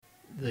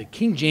The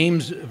King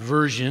James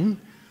Version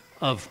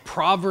of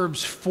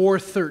Proverbs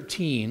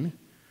 4:13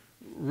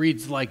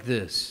 reads like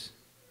this: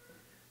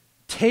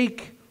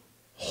 take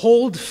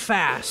hold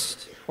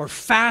fast, or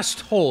fast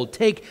hold,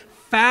 take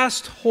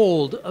fast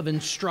hold of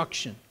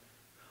instruction.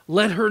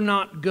 Let her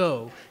not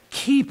go.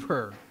 Keep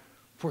her,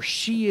 for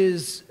she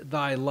is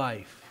thy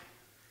life.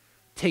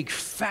 Take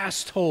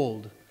fast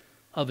hold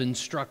of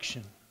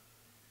instruction.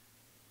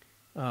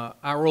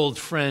 Our old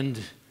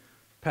friend,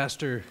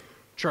 Pastor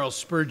Charles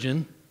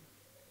Spurgeon,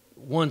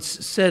 once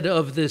said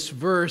of this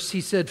verse,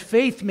 he said,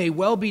 faith may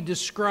well be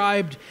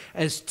described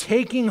as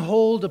taking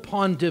hold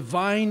upon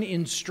divine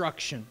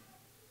instruction.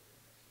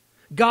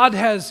 God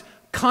has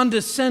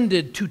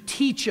condescended to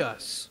teach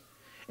us,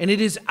 and it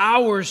is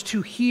ours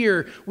to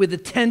hear with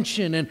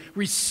attention and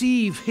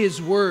receive His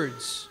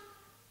words.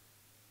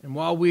 And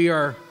while we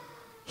are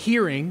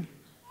hearing,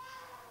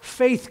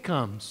 faith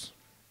comes.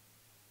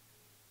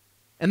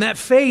 And that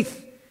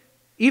faith,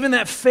 even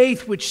that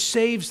faith which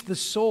saves the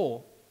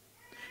soul,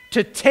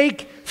 to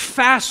take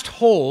fast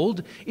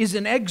hold is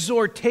an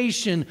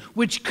exhortation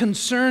which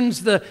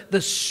concerns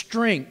the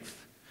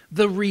strength,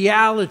 the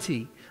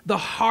reality, the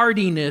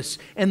hardiness,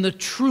 and the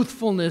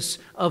truthfulness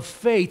of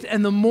faith.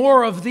 And the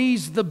more of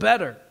these, the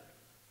better.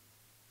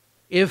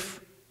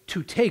 If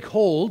to take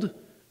hold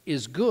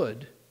is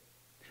good,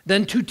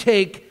 then to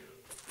take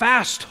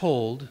fast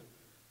hold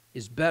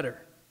is better.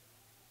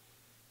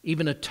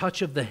 Even a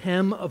touch of the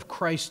hem of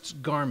Christ's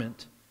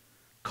garment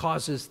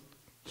causes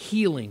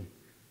healing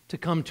to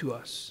come to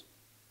us.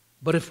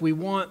 But if we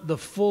want the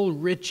full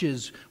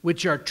riches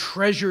which are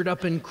treasured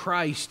up in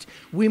Christ,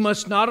 we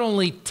must not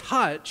only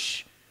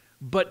touch,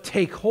 but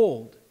take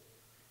hold.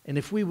 And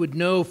if we would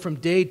know from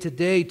day to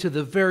day to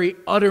the very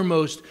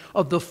uttermost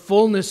of the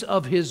fullness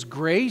of His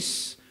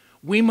grace,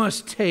 we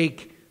must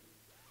take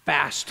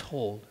fast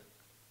hold.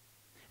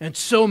 And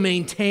so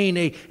maintain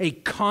a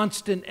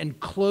constant and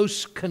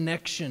close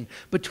connection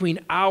between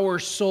our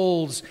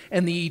souls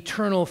and the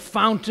eternal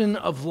fountain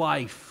of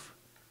life.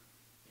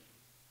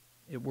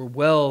 It were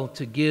well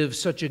to give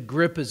such a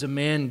grip as a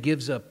man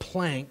gives a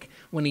plank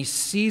when he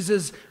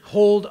seizes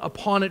hold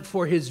upon it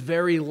for his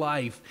very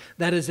life.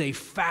 That is a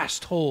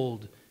fast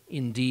hold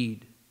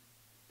indeed.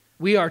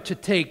 We are to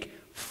take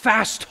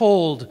fast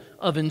hold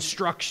of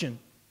instruction.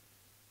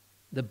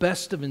 The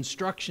best of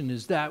instruction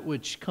is that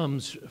which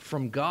comes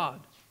from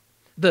God.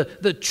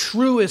 The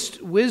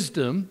truest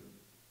wisdom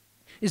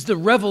is the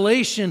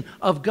revelation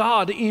of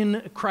God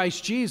in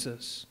Christ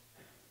Jesus.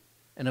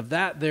 And of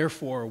that,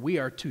 therefore, we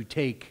are to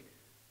take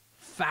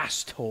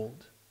fast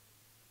hold.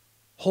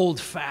 Hold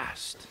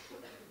fast.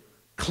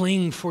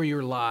 Cling for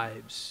your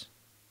lives.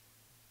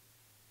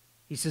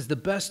 He says the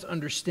best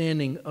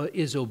understanding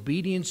is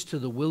obedience to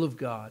the will of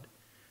God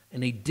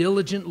and a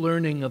diligent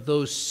learning of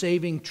those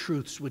saving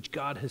truths which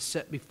God has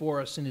set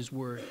before us in His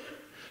Word.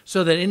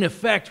 So that in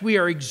effect we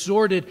are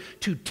exhorted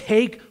to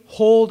take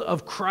hold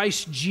of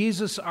Christ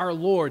Jesus our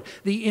Lord,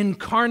 the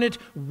incarnate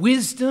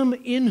wisdom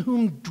in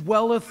whom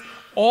dwelleth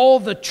all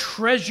the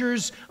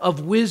treasures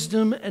of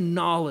wisdom and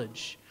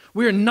knowledge.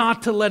 We are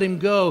not to let Him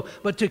go,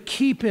 but to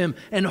keep Him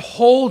and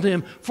hold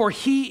Him, for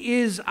He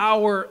is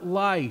our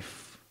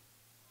life.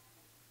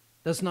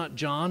 Does not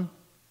John,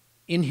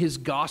 in his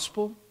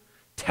gospel,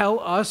 tell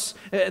us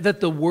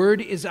that the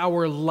Word is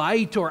our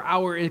light or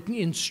our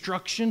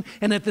instruction,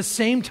 and at the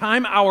same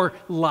time our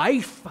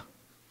life?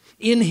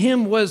 In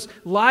Him was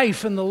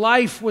life, and the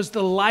life was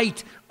the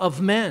light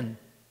of men.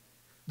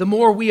 The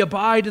more we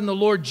abide in the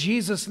Lord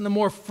Jesus and the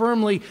more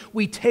firmly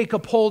we take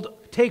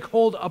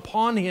hold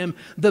upon Him,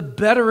 the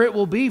better it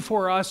will be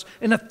for us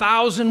in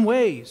 1,000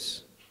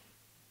 ways.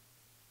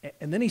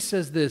 And then he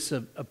says this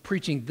of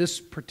preaching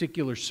this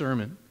particular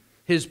sermon,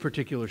 his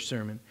particular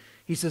sermon.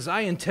 He says,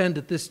 I intend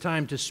at this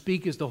time to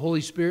speak as the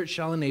Holy Spirit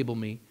shall enable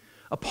me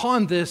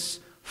upon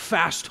this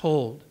fast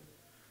hold.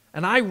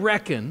 And I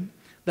reckon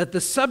that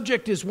the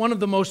subject is one of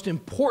the most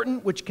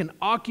important which can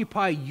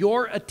occupy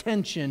your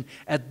attention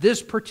at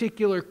this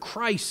particular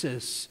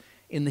crisis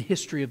in the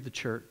history of the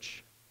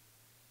church.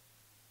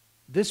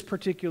 This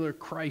particular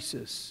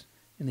crisis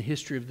in the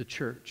history of the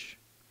church.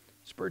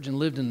 Spurgeon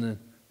lived in the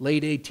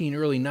late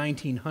early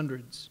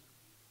 1900s.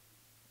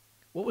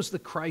 What was the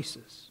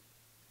crisis?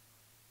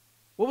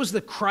 What was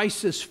the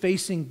crisis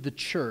facing the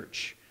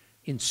church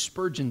in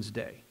Spurgeon's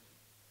day?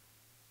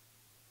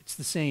 It's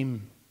the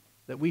same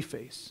that we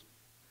face.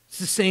 It's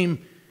the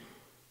same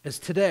as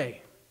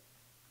today.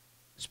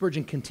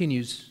 Spurgeon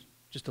continues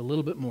just a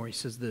little bit more. He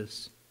says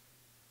this: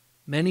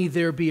 many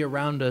there be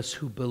around us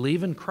who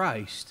believe in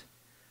Christ,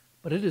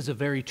 but it is a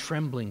very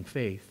trembling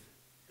faith,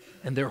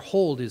 and their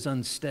hold is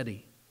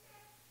unsteady.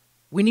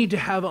 We need to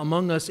have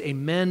among us a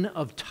men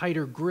of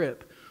tighter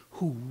grip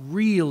who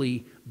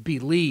really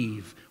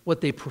believe what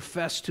they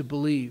profess to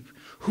believe,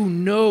 who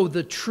know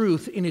the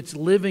truth in its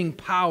living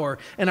power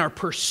and are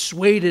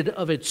persuaded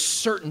of its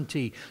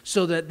certainty,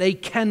 so that they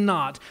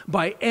cannot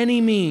by any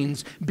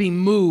means be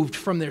moved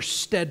from their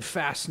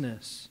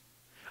steadfastness.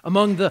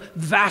 Among the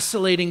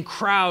vacillating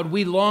crowd,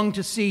 we long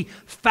to see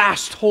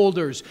fast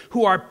holders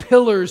who are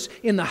pillars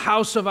in the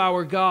house of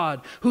our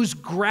God, whose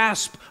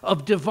grasp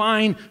of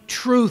divine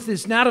truth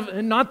is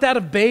not that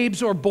of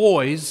babes or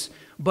boys,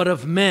 but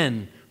of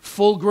men,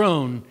 full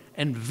grown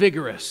and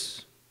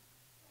vigorous.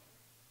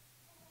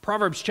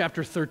 Proverbs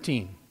chapter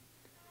 13.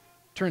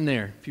 Turn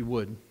there, if you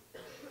would,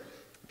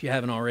 if you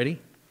haven't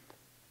already.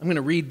 I'm going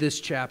to read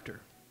this chapter.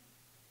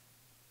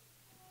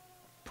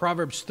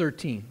 Proverbs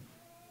 13.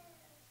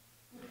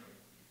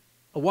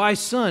 A wise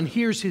son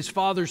hears his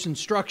father's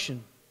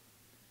instruction,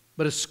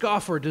 but a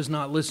scoffer does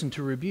not listen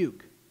to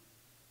rebuke.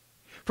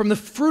 From the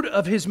fruit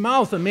of his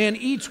mouth a man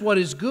eats what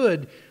is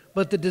good,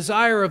 but the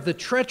desire of the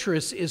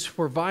treacherous is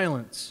for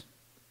violence.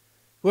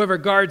 Whoever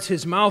guards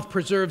his mouth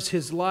preserves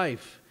his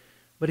life,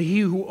 but he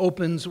who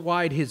opens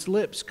wide his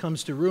lips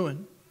comes to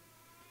ruin.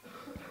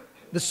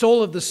 The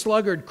soul of the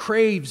sluggard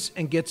craves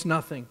and gets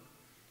nothing,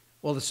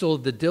 while the soul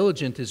of the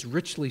diligent is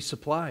richly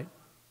supplied.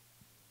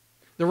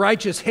 The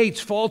righteous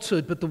hates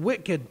falsehood, but the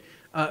wicked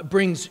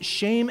brings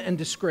shame and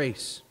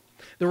disgrace.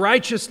 The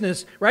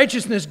righteousness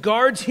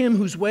guards him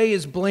whose way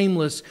is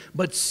blameless,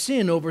 but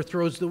sin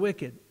overthrows the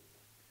wicked.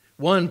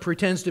 One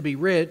pretends to be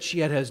rich,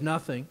 yet has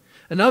nothing.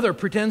 Another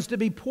pretends to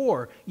be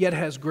poor, yet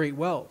has great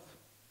wealth.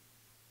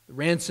 The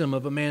ransom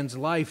of a man's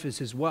life is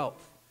his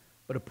wealth,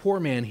 but a poor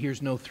man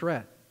hears no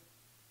threat.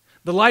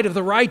 The light of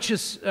the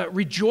righteous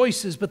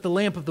rejoices, but the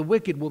lamp of the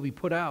wicked will be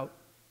put out.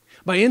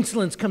 By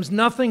insolence comes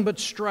nothing but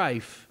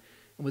strife,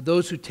 and with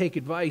those who take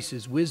advice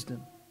is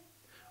wisdom.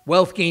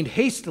 Wealth gained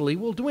hastily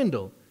will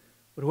dwindle,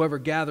 but whoever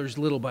gathers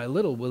little by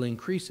little will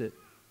increase it.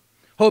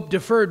 Hope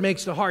deferred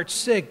makes the heart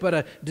sick, but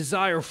a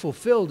desire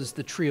fulfilled is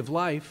the tree of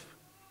life.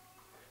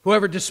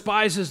 Whoever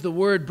despises the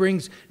word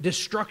brings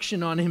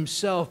destruction on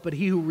himself, but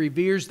he who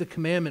reveres the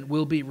commandment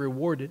will be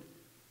rewarded.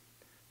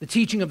 The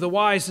teaching of the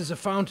wise is a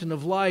fountain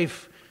of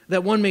life,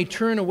 that one may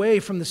turn away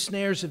from the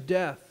snares of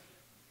death.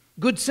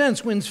 Good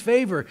sense wins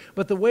favor,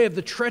 but the way of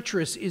the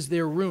treacherous is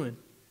their ruin.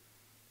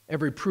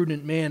 Every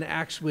prudent man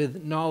acts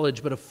with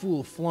knowledge, but a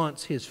fool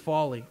flaunts his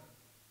folly.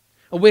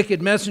 A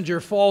wicked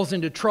messenger falls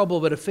into trouble,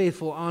 but a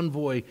faithful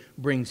envoy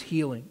brings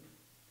healing.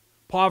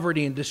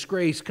 Poverty and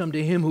disgrace come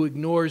to him who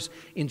ignores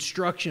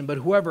instruction, but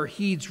whoever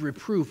heeds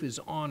reproof is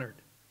honored.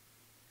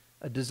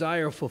 A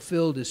desire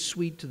fulfilled is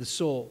sweet to the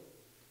soul,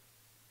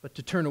 but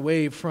to turn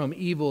away from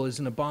evil is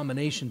an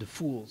abomination to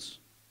fools.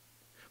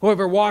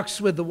 Whoever walks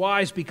with the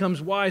wise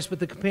becomes wise, but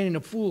the companion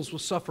of fools will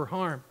suffer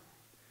harm.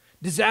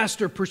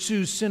 Disaster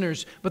pursues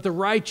sinners, but the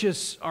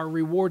righteous are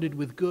rewarded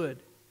with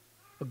good.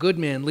 A good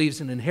man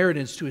leaves an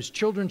inheritance to his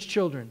children's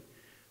children,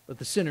 but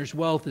the sinner's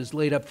wealth is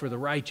laid up for the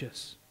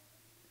righteous.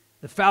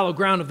 The fallow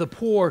ground of the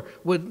poor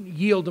would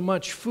yield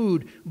much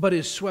food, but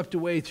is swept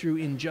away through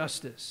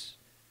injustice.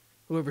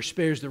 Whoever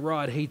spares the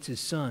rod hates his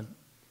son,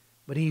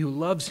 but he who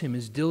loves him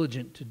is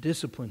diligent to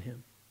discipline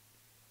him.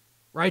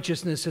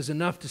 Righteousness has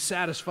enough to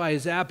satisfy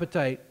his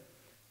appetite,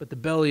 but the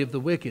belly of the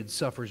wicked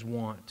suffers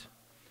want.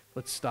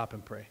 Let's stop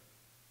and pray.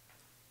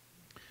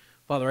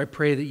 Father, I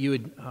pray that you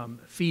would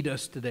feed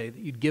us today, that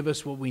you'd give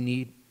us what we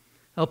need.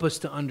 Help us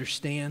to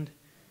understand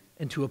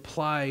and to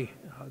apply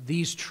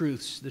these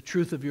truths, the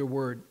truth of your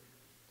word,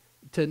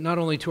 to not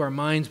only to our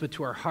minds, but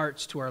to our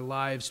hearts, to our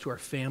lives, to our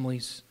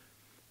families,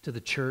 to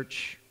the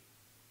church.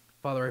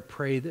 Father, I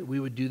pray that we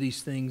would do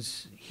these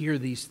things, hear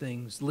these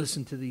things,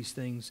 listen to these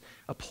things,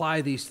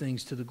 apply these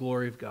things to the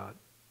glory of God.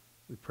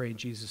 We pray in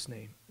Jesus'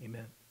 name.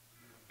 Amen.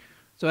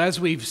 So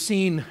as we've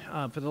seen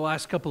for the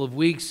last couple of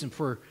weeks and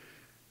for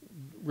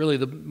really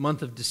the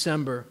month of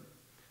December,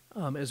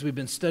 as we've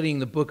been studying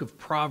the book of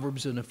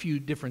Proverbs in a few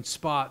different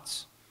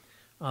spots,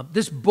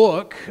 this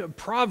book,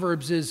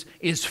 Proverbs,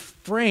 is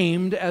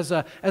framed as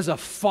a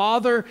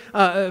father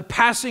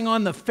passing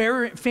on the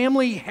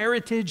family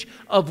heritage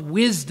of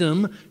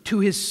wisdom to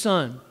his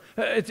son.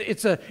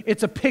 It's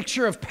a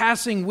picture of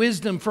passing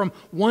wisdom from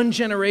one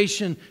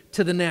generation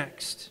to the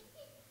next.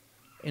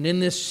 And in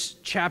this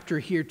chapter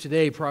here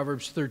today,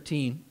 Proverbs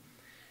 13,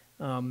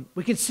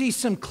 we can see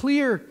some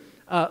clear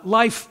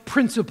life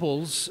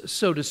principles,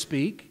 so to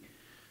speak.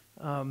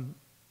 And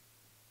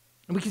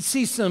we can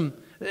see some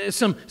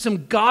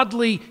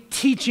godly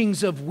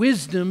teachings of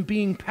wisdom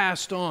being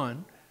passed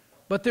on,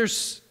 but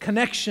there's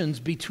connections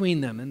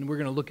between them, and we're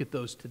going to look at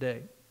those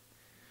today.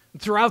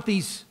 And throughout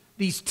these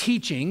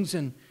teachings,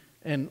 and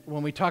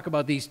when we talk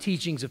about these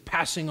teachings of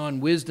passing on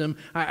wisdom,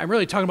 I'm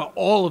really talking about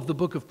all of the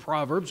book of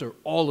Proverbs, or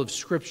all of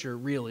Scripture,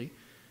 really.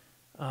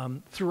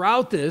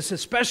 Throughout this,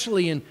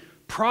 especially in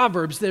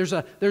Proverbs, there's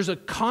a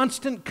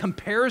constant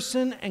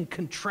comparison and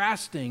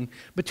contrasting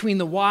between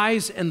the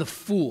wise and the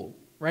fool,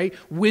 right?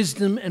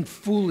 Wisdom and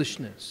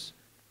foolishness.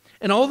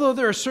 And although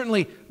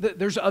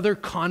there's other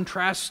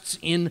contrasts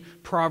in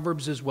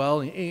Proverbs as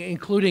well,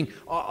 including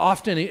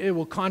often it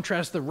will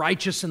contrast the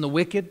righteous and the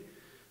wicked,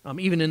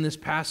 even in this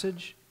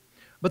passage.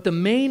 But the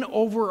main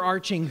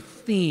overarching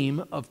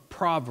theme of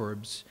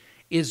Proverbs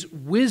is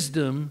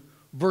wisdom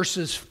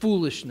versus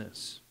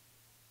foolishness.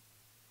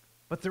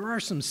 But there are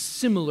some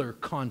similar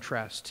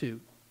contrasts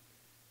too.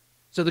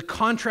 So the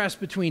contrast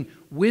between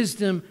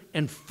wisdom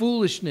and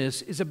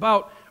foolishness is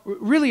about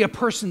really a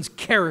person's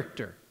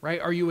character,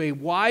 right? Are you a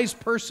wise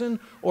person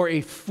or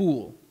a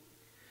fool?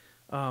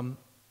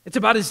 It's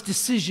about his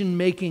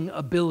decision-making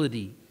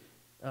ability,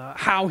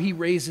 how he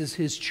raises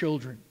his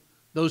children,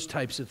 those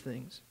types of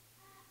things.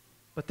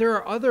 But there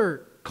are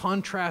other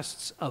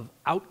contrasts of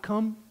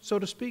outcome, so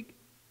to speak.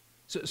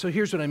 So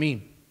here's what I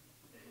mean.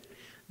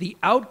 The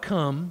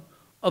outcome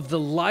of the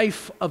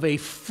life of a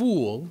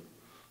fool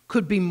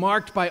could be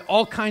marked by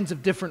all kinds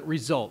of different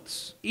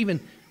results.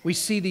 Even we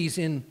see these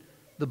in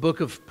the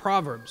book of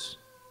Proverbs.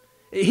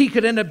 He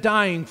could end up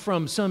dying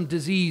from some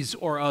disease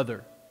or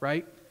other,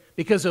 right?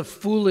 Because of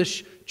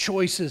foolish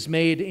choices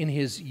made in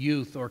his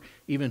youth or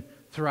even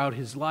throughout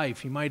his life.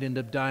 He might end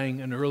up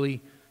dying an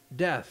early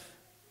death.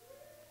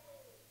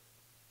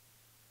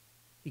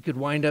 He could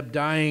wind up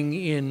dying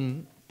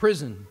in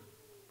prison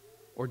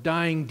or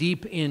dying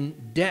deep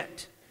in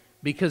debt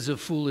because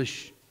of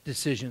foolish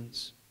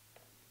decisions.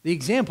 The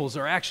examples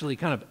are actually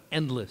kind of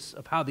endless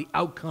of how the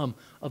outcome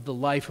of the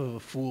life of a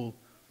fool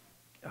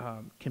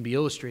can be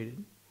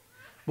illustrated.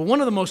 But one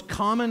of the most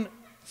common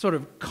sort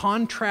of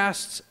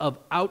contrasts of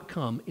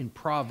outcome in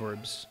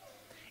Proverbs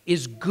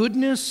is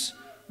goodness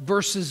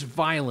versus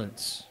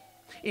violence.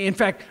 In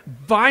fact,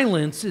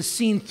 violence is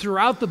seen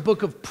throughout the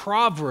book of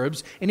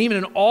Proverbs and even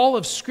in all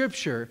of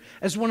Scripture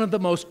as one of the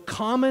most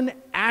common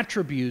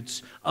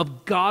attributes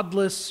of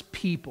godless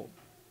people.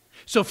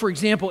 So, for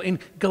example, in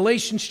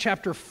Galatians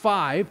chapter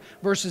 5,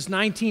 verses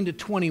 19 to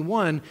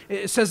 21,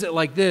 it says it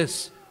like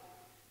this.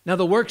 Now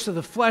the works of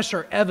the flesh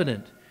are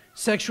evident: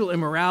 sexual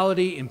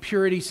immorality,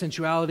 impurity,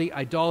 sensuality,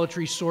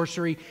 idolatry,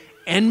 sorcery,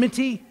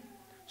 enmity,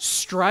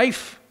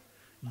 strife,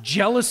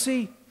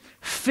 jealousy,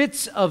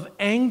 fits of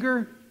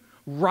anger,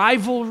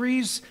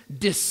 rivalries,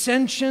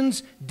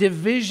 dissensions,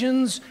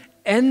 divisions,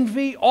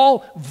 envy,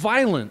 all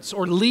violence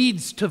or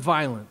leads to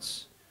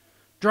violence,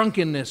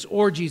 drunkenness,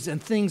 orgies,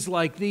 and things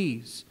like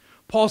these.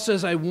 Paul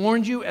says, I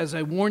warned you, as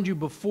I warned you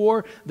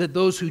before, that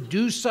those who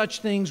do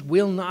such things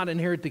will not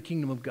inherit the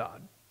kingdom of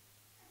God.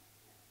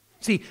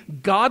 See,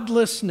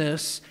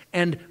 godlessness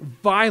and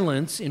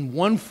violence in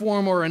one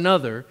form or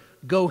another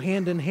go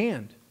hand in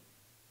hand.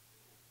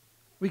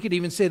 We could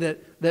even say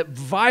that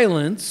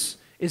violence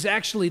is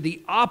actually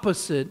the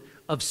opposite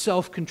of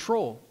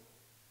self-control.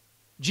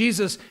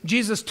 Jesus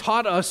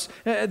taught us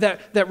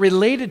that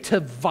related to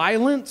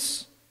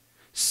violence,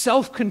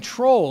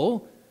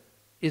 self-control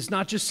is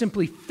not just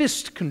simply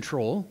fist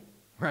control,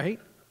 right?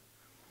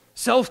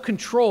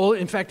 Self-control,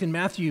 in fact, in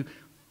Matthew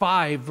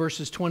 5,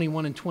 verses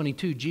 21 and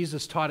 22,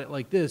 Jesus taught it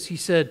like this. He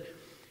said,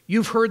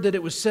 you've heard that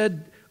it was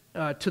said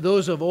to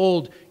those of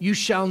old, you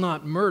shall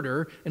not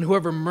murder, and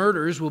whoever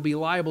murders will be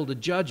liable to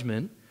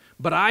judgment.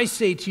 But I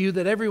say to you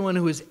that everyone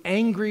who is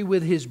angry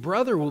with his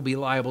brother will be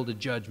liable to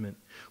judgment.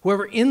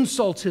 Whoever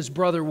insults his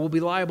brother will be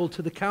liable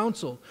to the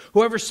council.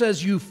 Whoever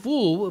says, you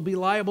fool, will be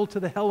liable to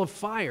the hell of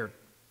fire.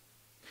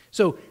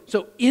 So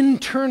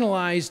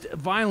internalized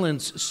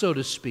violence, so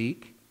to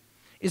speak,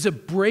 is a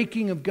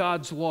breaking of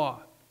God's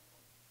law.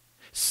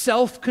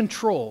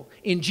 Self-control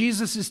in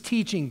Jesus'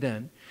 teaching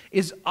then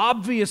is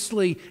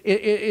obviously, it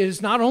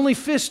is not only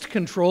fist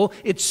control,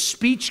 it's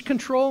speech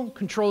control,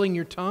 controlling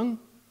your tongue.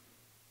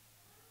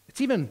 It's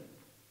even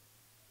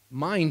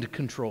mind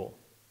control,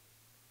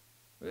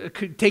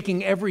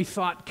 taking every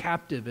thought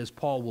captive, as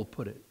Paul will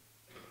put it.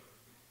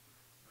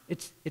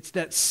 It's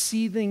that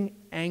seething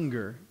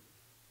anger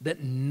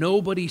that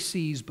nobody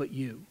sees but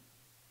you.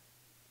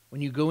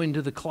 When you go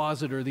into the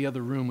closet or the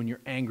other room when you're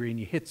angry and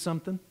you hit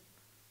something,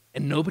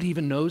 and nobody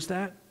even knows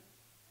that,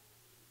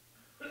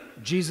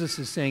 Jesus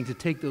is saying to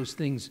take those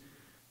things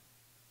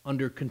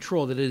under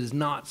control, that it is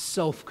not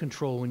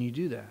self-control when you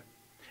do that.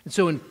 And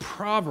so in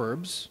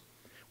Proverbs,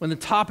 when the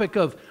topic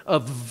of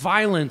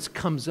violence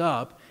comes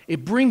up,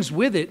 it brings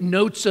with it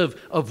notes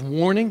of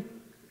warning.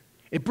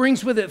 It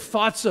brings with it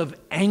thoughts of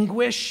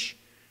anguish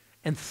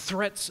and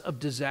threats of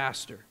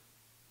disaster.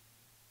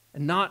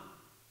 And not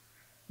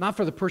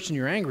for the person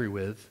you're angry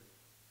with,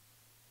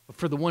 but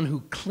for the one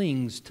who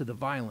clings to the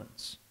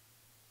violence.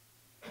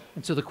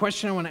 And so the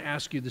question I want to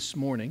ask you this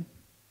morning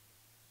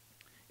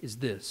is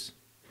this.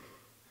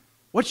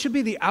 What should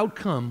be the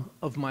outcome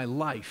of my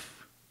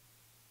life?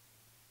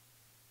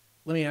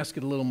 Let me ask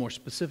it a little more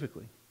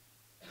specifically.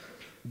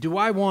 Do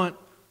I want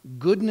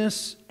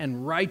goodness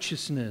and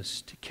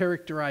righteousness to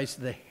characterize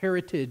the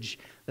heritage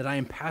that I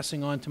am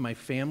passing on to my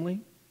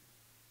family,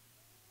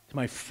 to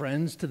my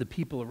friends, to the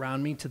people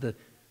around me, to the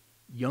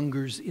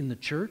youngers in the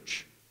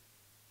church?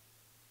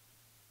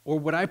 Or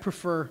would I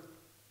prefer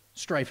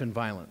strife and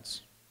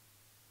violence?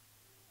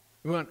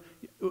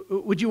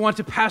 Would you want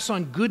to pass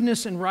on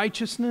goodness and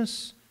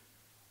righteousness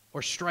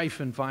or strife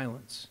and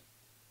violence?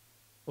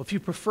 Well, if you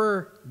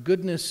prefer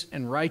goodness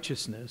and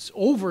righteousness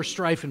over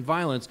strife and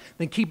violence,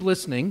 then keep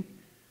listening,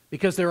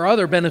 because there are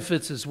other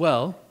benefits as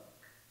well.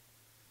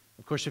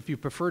 Of course, if you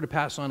prefer to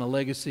pass on a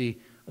legacy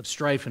of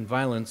strife and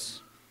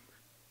violence,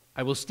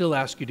 I will still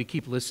ask you to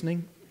keep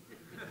listening.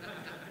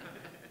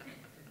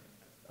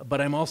 But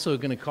I'm also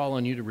going to call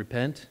on you to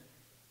repent.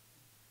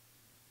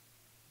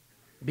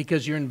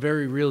 Because you're in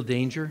very real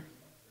danger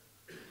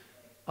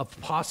of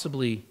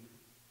possibly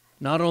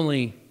not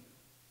only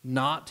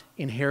not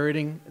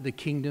inheriting the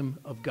kingdom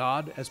of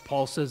God, as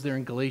Paul says there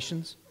in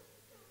Galatians,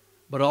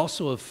 but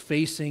also of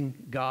facing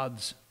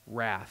God's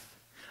wrath,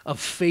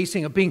 of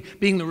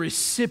being the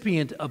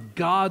recipient of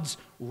God's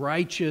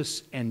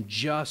righteous and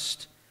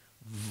just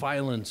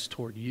violence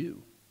toward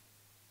you,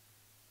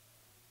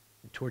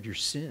 and toward your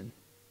sin.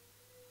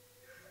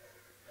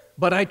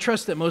 But I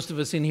trust that most of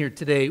us in here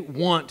today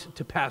want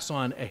to pass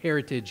on a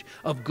heritage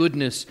of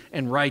goodness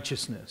and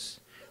righteousness.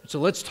 So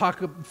let's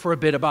talk for a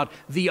bit about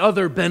the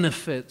other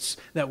benefits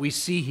that we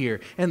see here.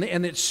 And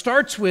it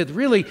starts with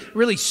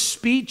really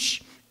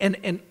speech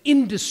and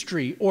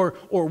industry or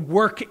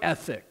work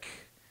ethic.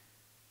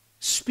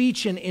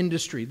 Speech and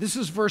industry. This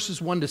is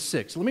verses 1 to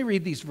 6. Let me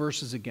read these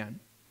verses again.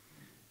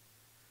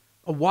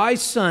 A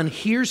wise son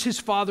hears his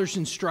father's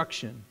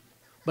instruction,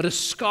 but a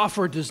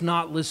scoffer does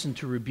not listen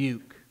to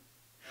rebuke.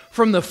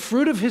 From the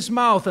fruit of his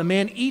mouth a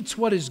man eats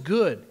what is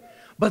good,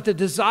 but the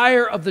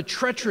desire of the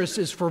treacherous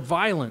is for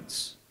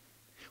violence.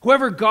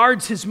 Whoever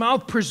guards his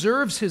mouth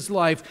preserves his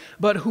life,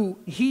 but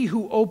he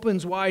who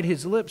opens wide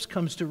his lips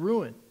comes to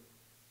ruin.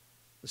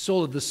 The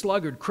soul of the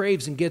sluggard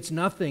craves and gets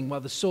nothing,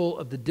 while the soul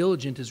of the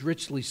diligent is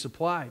richly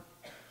supplied.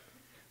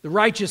 The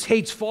righteous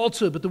hates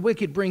falsehood, but the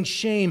wicked brings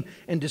shame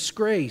and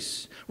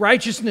disgrace.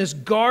 Righteousness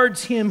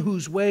guards him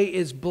whose way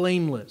is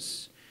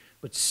blameless,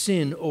 but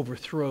sin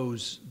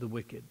overthrows the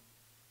wicked.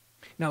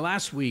 Now,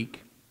 last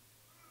week,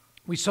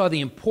 we saw the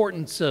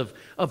importance of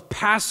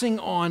passing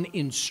on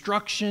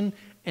instruction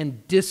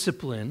and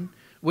discipline,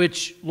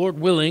 which, Lord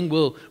willing,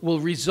 will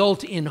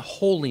result in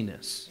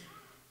holiness.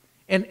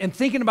 And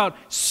thinking about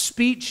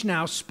speech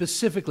now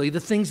specifically, the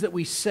things that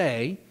we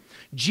say,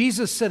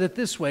 Jesus said it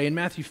this way in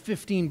Matthew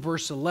 15,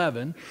 verse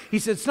 11. He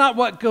said, it's not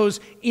what goes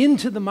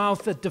into the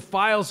mouth that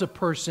defiles a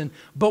person,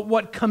 but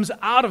what comes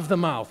out of the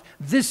mouth.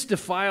 This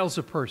defiles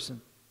a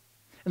person.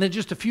 And then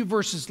just a few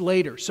verses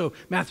later, so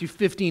Matthew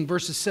 15,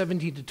 verses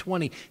 17 to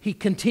 20, he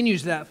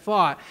continues that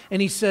thought, and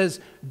he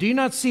says, do you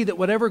not see that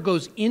whatever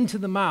goes into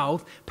the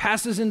mouth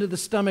passes into the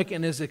stomach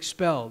and is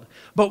expelled?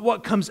 But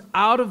what comes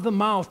out of the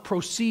mouth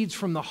proceeds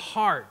from the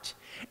heart,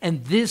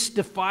 and this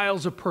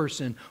defiles a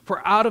person.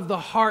 For out of the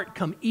heart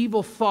come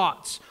evil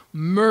thoughts,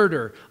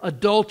 murder,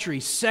 adultery,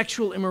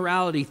 sexual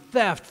immorality,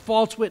 theft,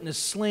 false witness,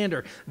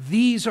 slander.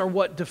 These are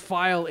what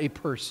defile a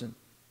person.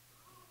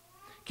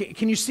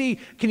 Can you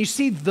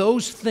see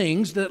those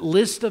things, that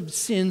list of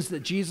sins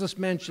that Jesus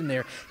mentioned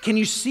there? Can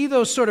you see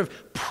those sort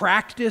of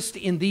practiced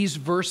in these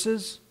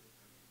verses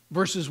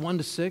 1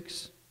 to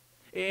 6?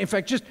 In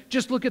fact,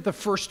 just look at the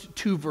first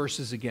two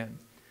verses again.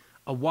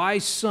 A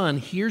wise son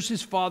hears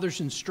his father's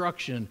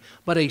instruction,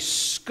 but a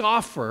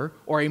scoffer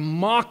or a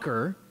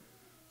mocker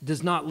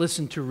does not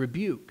listen to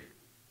rebuke.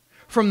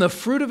 From the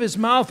fruit of his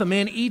mouth a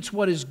man eats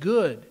what is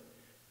good,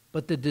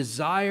 but the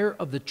desire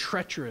of the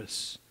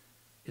treacherous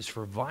is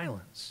for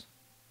violence.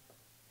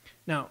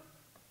 Now,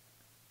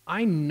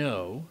 I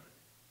know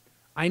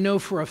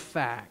for a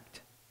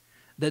fact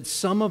that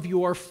some of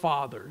your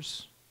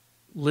fathers,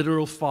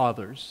 literal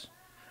fathers,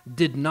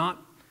 did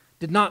not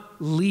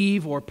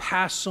leave or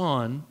pass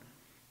on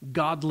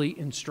godly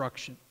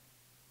instruction.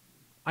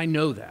 I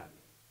know that.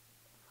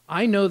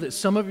 I know that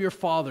some of your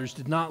fathers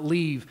did not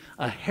leave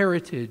a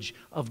heritage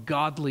of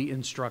godly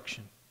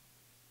instruction.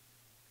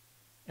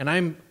 And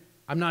I'm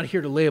not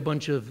here to lay a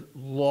bunch of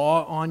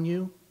law on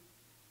you,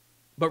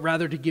 but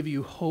rather to give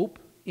you hope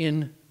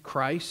in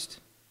Christ.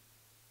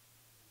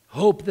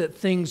 Hope that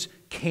things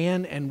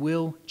can and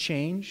will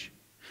change.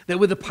 That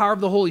with the power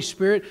of the Holy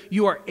Spirit,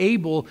 you are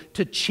able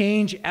to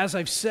change, as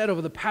I've said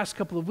over the past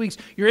couple of weeks,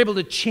 you're able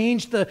to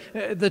change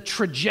the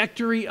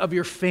trajectory of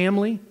your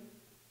family.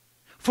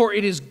 For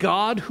it is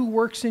God who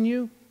works in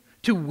you,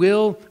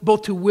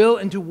 both to will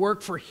and to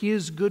work for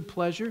His good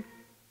pleasure.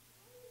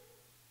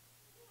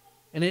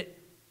 And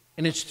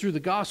it's through the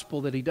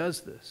gospel that He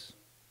does this.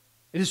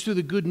 It is through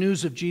the good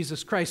news of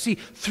Jesus Christ. See,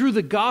 through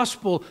the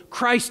gospel,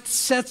 Christ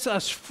sets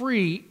us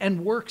free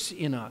and works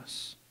in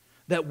us,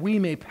 that we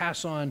may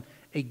pass on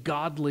a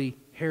godly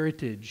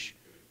heritage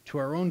to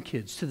our own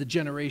kids, to the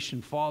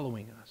generation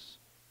following us.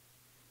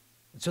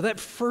 And so that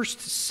first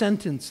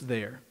sentence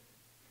there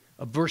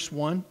of verse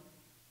 1,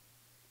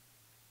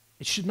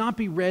 it should not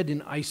be read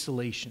in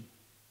isolation.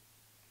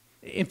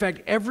 In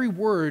fact, every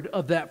word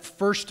of that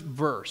first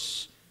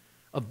verse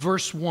of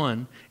verse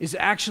 1 is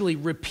actually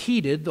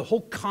repeated. The whole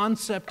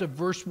concept of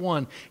verse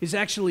 1 is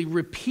actually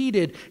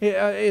repeated.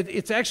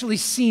 It's actually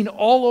seen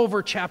all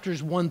over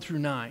chapters 1 through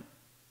 9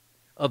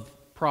 of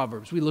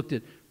Proverbs. We looked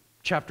at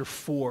chapter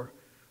 4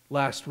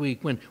 last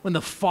week when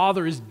the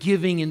father is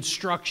giving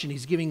instruction.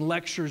 He's giving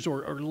lectures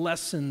or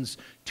lessons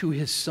to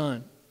his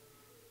son.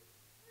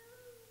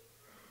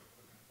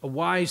 A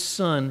wise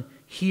son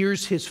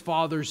hears his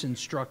father's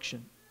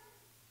instruction.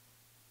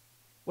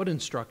 What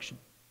instruction?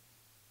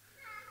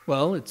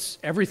 Well, it's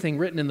everything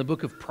written in the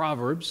book of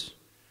Proverbs,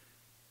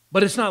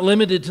 but it's not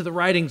limited to the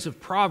writings of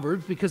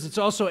Proverbs because it's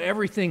also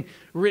everything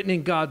written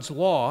in God's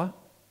law.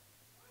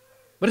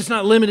 But it's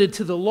not limited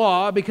to the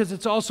law because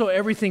it's also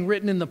everything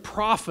written in the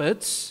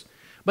prophets.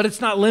 But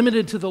it's not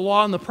limited to the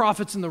law and the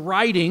prophets and the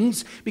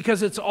writings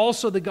because it's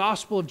also the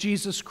gospel of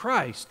Jesus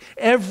Christ.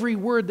 Every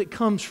word that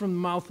comes from the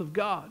mouth of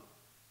God.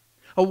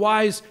 A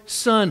wise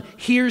son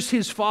hears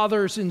his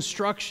father's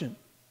instruction.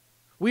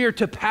 We are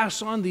to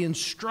pass on the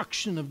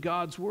instruction of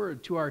God's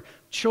word to our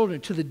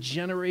children, to the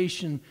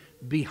generation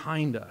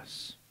behind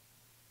us.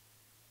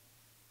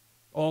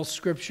 All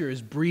Scripture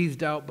is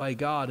breathed out by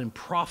God and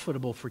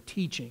profitable for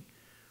teaching,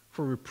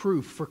 for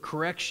reproof, for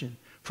correction,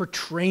 for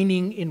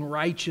training in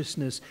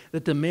righteousness,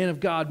 that the man of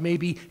God may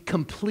be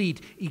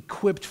complete,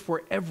 equipped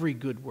for every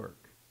good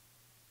work.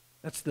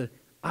 That's the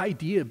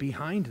idea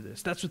behind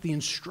this. That's what the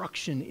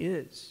instruction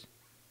is.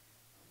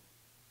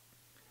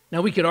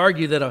 Now, we could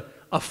argue that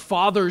a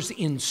father's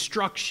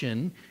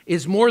instruction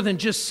is more than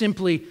just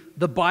simply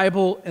the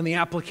Bible and the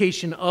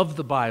application of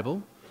the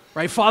Bible.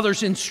 Right?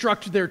 Fathers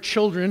instruct their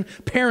children,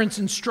 parents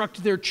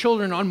instruct their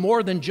children on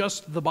more than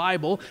just the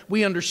Bible.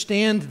 We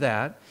understand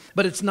that,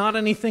 but it's not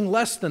anything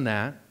less than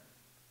that.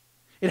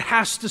 It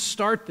has to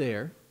start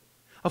there.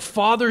 A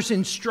father's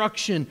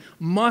instruction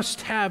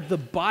must have the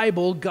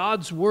Bible,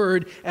 God's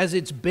Word, as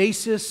its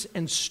basis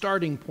and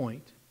starting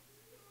point.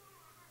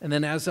 And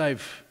then, as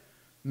I've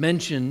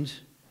mentioned,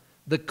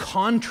 the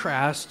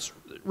contrasts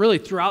really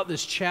throughout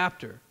this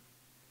chapter.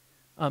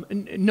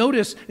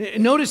 Notice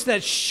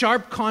that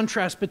sharp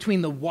contrast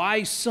between the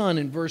wise son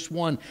in verse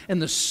 1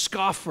 and the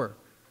scoffer.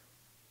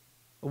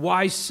 A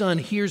wise son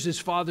hears his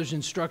father's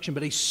instruction,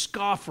 but a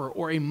scoffer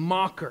or a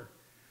mocker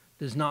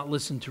does not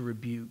listen to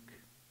rebuke.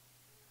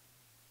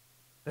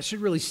 That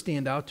should really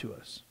stand out to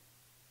us.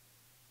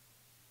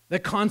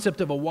 That concept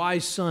of a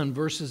wise son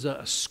versus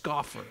a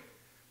scoffer.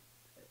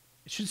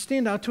 It should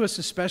stand out to us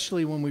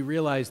especially when we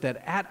realize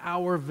that at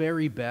our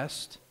very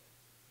best,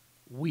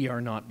 we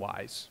are not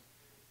wise.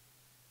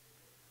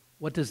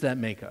 What does that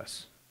make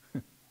us?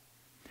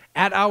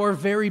 At our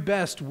very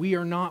best, we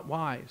are not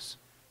wise,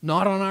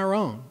 not on our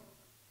own.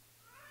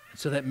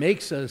 So that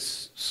makes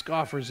us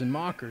scoffers and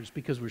mockers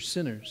because we're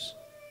sinners.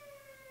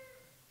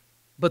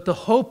 But the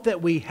hope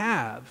that we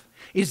have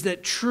is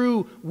that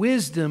true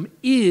wisdom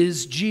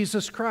is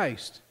Jesus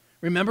Christ.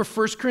 Remember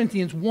 1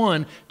 Corinthians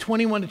 1,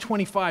 21 to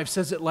 25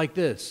 says it like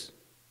this.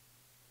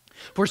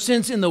 For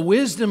since in the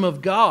wisdom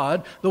of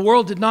God, the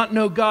world did not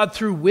know God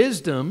through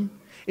wisdom,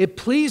 it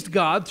pleased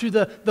God through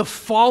the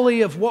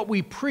folly of what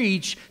we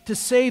preach to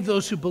save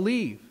those who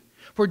believe.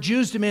 For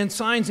Jews demand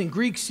signs and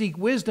Greeks seek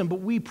wisdom,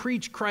 but we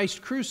preach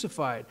Christ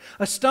crucified,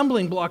 a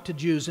stumbling block to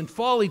Jews and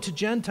folly to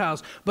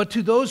Gentiles. But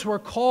to those who are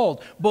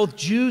called, both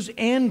Jews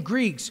and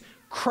Greeks,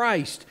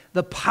 Christ,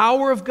 the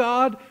power of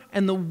God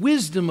and the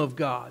wisdom of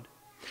God.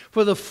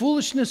 For the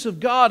foolishness of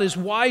God is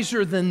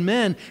wiser than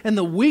men, and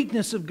the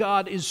weakness of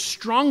God is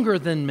stronger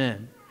than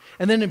men.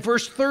 And then in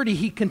verse 30,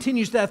 he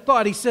continues that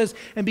thought. He says,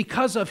 and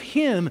because of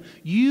him,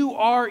 you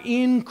are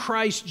in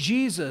Christ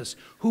Jesus,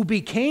 who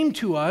became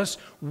to us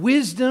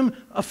wisdom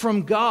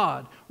from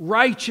God,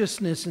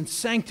 righteousness and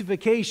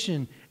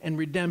sanctification and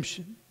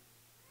redemption.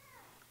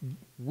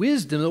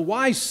 Wisdom, the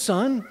wise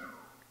son,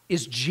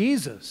 is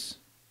Jesus.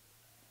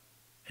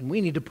 And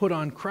we need to put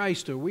on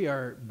Christ or we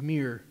are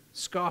mere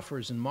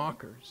scoffers and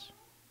mockers.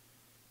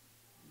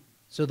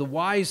 So the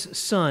wise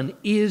son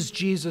is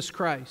Jesus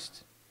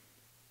Christ.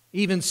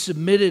 Even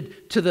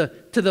submitted to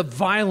the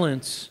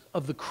violence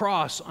of the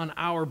cross on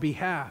our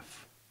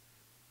behalf.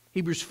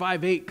 Hebrews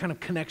 5:8 kind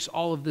of connects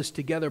all of this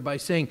together by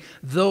saying,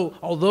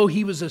 although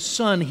he was a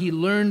son, he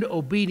learned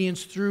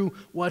obedience through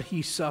what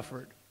he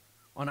suffered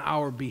on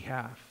our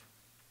behalf.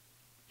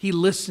 He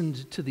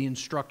listened to the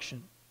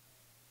instruction.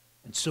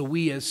 And so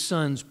we as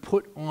sons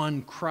put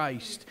on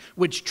Christ,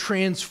 which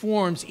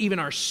transforms even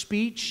our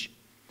speech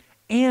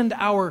and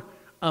our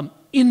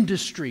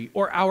industry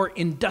or our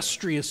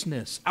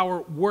industriousness,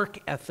 our work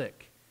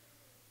ethic.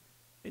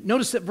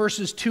 Notice that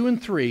verses 2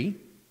 and 3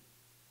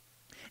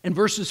 and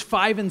verses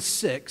 5 and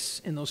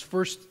 6 in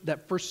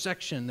that first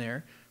section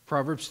there,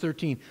 Proverbs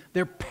 13,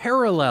 they're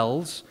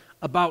parallels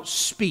about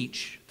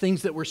speech,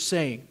 things that we're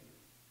saying.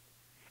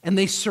 And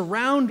they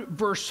surround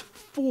verse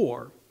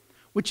 4,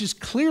 which is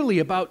clearly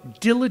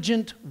about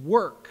diligent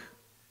work.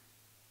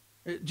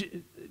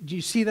 Do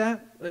you see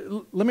that?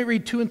 Let me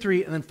read 2 and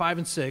 3 and then 5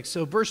 and 6.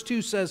 So verse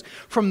 2 says,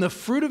 from the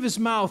fruit of his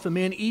mouth a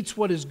man eats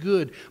what is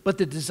good, but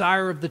the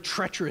desire of the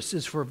treacherous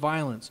is for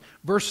violence.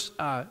 Verse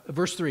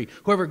 3,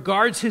 whoever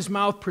guards his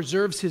mouth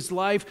preserves his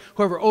life.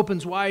 Whoever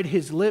opens wide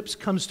his lips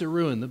comes to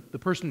ruin. The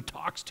person who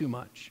talks too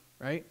much,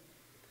 right?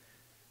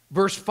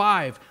 Verse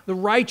 5, the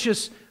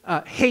righteous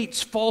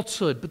hates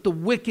falsehood, but the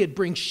wicked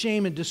bring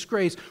shame and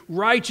disgrace.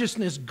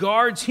 Righteousness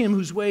guards him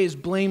whose way is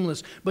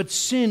blameless, but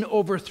sin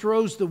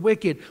overthrows the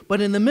wicked. But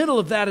in the middle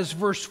of that is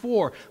verse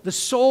 4, the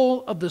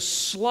soul of the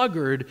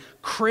sluggard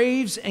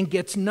craves and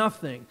gets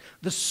nothing.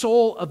 The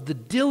soul of the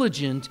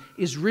diligent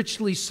is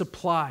richly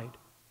supplied.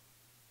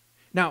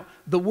 Now,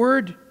 the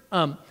word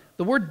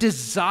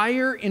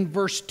desire in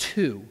verse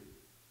 2,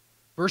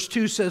 Verse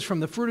 2 says, from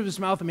the fruit of his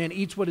mouth a man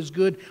eats what is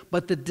good,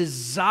 but the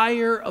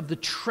desire of the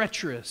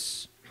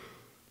treacherous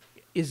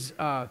is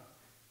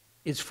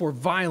is for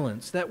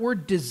violence. That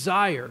word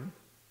desire,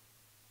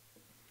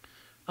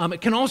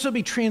 it can also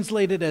be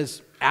translated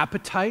as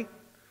appetite,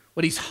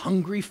 what he's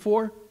hungry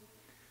for,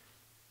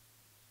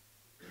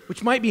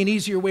 which might be an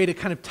easier way to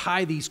kind of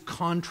tie these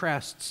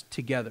contrasts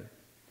together.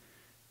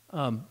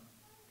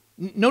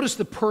 Notice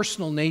the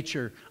personal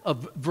nature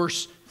of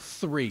verse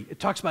 3. It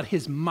talks about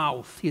his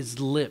mouth, his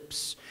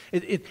lips.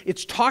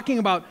 It's talking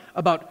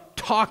about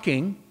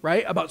talking,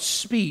 right? About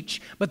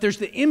speech, but there's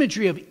the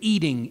imagery of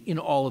eating in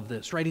all of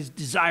this, right? His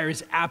desire,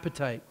 his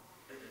appetite,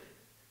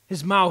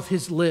 his mouth,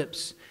 his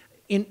lips.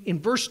 In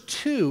verse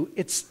 2,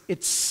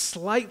 it's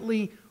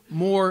slightly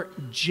more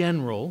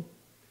general.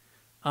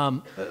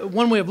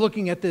 One way of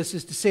looking at this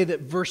is to say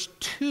that verse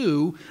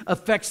 2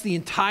 affects the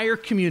entire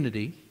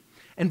community,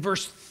 and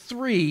verse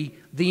 3,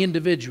 the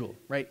individual,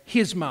 right?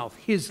 His mouth,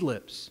 his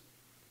lips.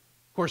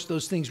 Of course,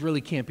 those things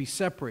really can't be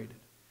separated.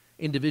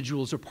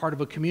 Individuals are part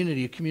of a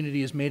community. A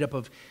community is made up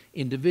of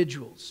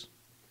individuals.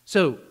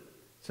 So,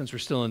 since we're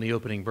still in the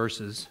opening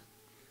verses,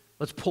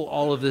 let's pull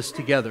all of this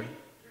together.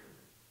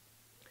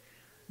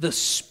 The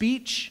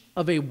speech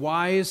of a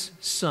wise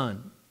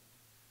son,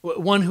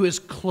 one who is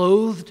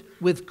clothed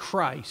with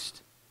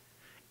Christ,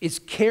 is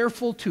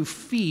careful to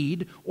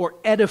feed or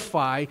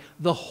edify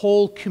the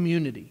whole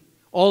community,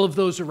 all of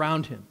those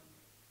around him.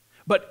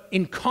 But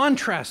in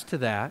contrast to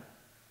that,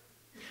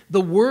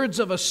 the words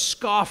of a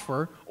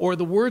scoffer or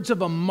the words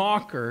of a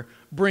mocker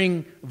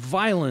bring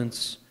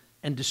violence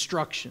and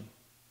destruction.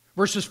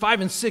 Verses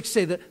 5 and 6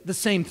 say the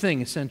same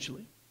thing,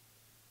 essentially.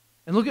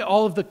 And look at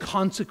all of the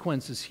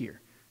consequences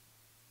here.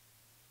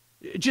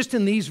 Just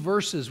in these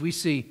verses, we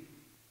see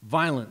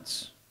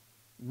violence,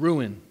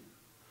 ruin,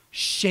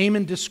 shame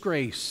and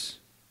disgrace,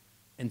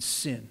 and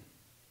sin.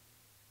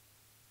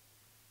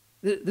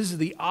 This is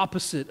the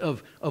opposite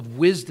of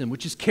wisdom,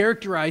 which is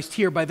characterized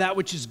here by that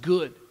which is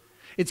good.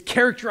 It's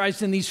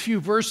characterized in these few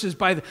verses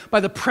by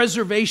the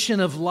preservation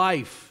of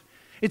life.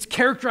 It's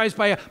characterized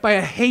by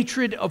a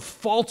hatred of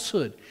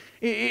falsehood.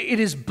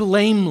 It is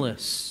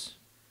blameless.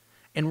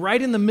 And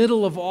right in the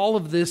middle of all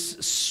of this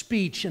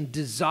speech and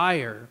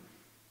desire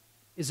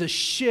is a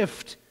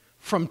shift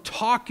from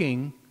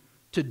talking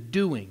to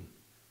doing.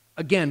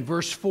 Again,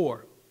 verse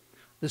 4.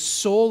 The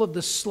soul of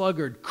the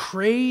sluggard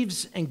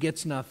craves and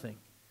gets nothing,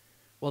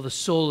 while the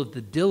soul of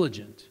the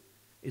diligent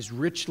is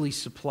richly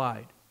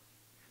supplied.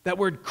 That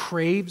word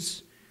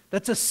craves,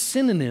 that's a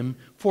synonym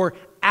for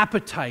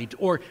appetite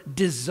or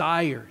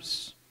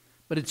desires.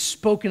 But it's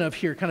spoken of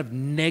here kind of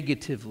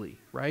negatively,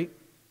 right?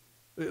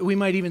 We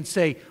might even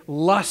say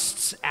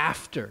lusts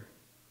after.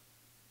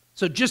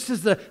 So just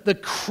as the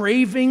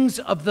cravings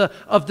of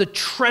the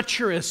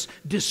treacherous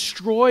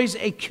destroys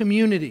a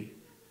community,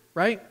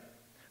 right?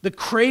 The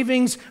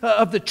cravings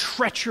of the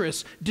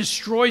treacherous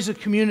destroys a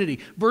community.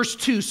 Verse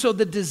 2, so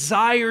the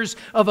desires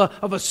of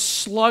a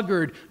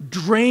sluggard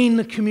drain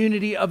the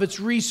community of its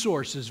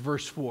resources,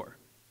 verse 4.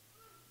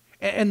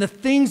 And the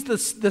things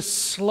the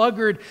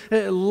sluggard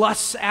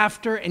lusts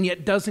after and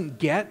yet doesn't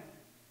get,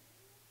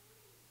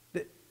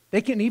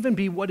 they can even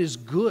be what is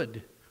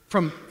good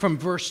from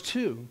verse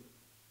 2.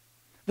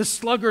 The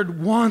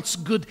sluggard wants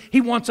good. He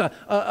wants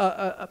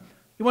a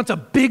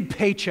big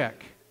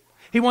paycheck.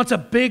 He wants a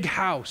big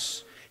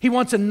house. He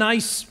wants a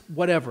nice,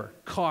 whatever,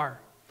 car.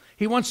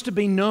 He wants to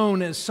be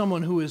known as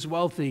someone who is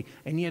wealthy,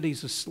 and yet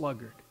he's a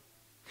sluggard.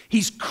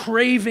 He's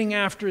craving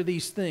after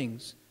these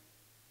things.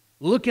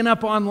 Looking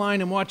up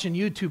online and watching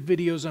YouTube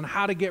videos on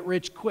how to get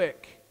rich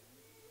quick.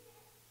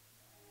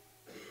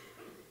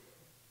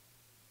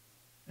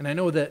 And I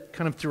know that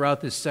kind of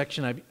throughout this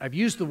section, I've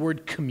used the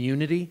word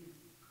community,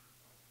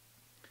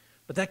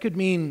 but that could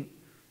mean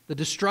the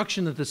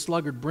destruction that the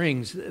sluggard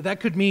brings.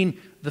 That could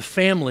mean the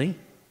family.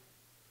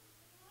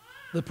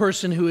 The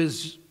person who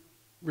is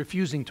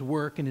refusing to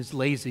work and is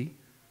lazy.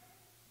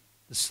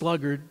 The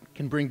sluggard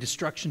can bring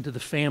destruction to the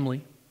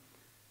family,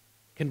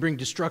 can bring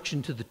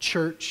destruction to the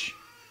church,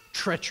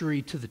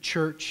 treachery to the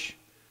church,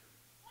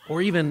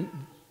 or even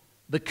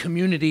the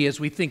community as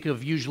we think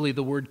of usually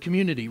the word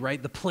community,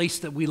 right? The place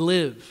that we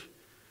live,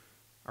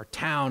 our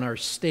town, our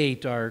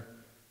state, our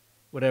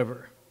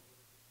whatever.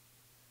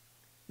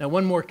 Now,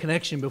 one more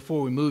connection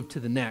before we move to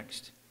the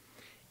next.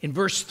 In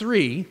verse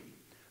 3,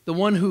 the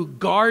one who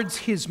guards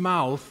his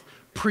mouth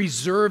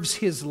preserves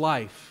his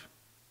life.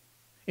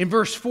 In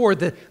verse 4,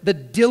 the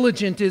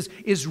diligent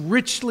is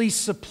richly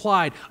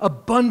supplied,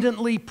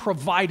 abundantly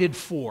provided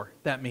for,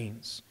 that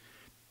means.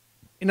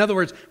 In other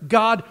words,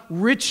 God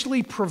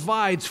richly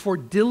provides for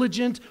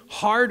diligent,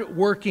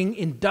 hard-working,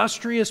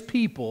 industrious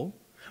people,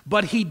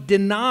 but he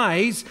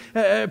denies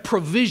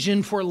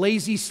provision for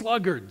lazy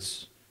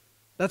sluggards.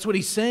 That's what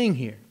he's saying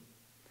here.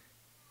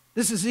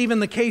 This is even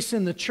the case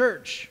in the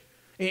church.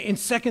 In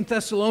 2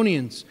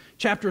 Thessalonians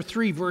chapter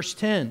 3, verse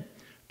 10,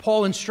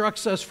 Paul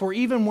instructs us, for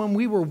even when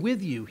we were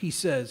with you, he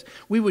says,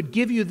 we would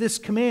give you this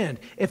command.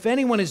 If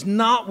anyone is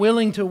not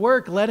willing to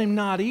work, let him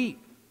not eat.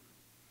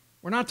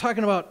 We're not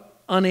talking about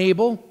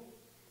unable,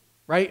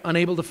 right?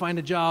 Unable to find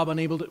a job,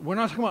 we're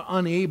not talking about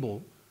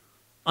unable,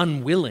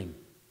 unwilling.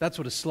 That's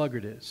what a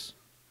sluggard is.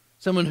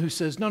 Someone who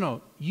says,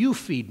 no, you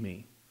feed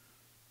me.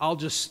 I'll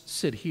just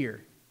sit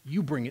here.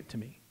 You bring it to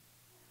me.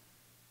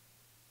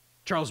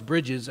 Charles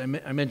Bridges, I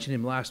mentioned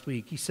him last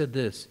week, he said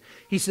this.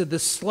 He said, the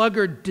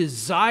sluggard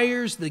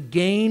desires the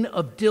gain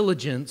of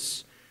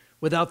diligence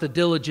without the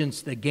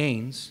diligence that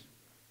gains.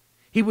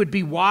 He would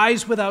be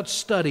wise without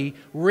study,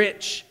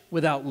 rich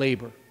without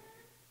labor.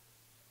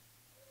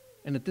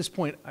 And at this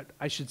point,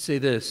 I should say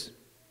this.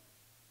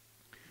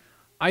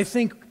 I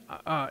think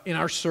in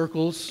our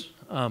circles,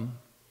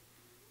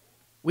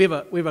 we have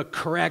a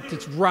correct,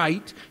 it's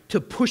right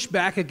to push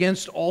back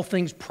against all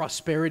things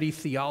prosperity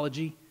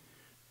theology,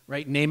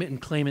 right? Name it and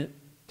claim it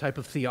type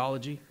of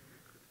theology.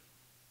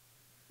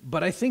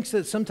 But I think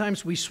that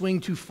sometimes we swing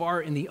too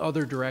far in the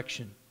other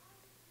direction.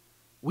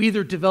 We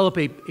either develop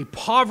a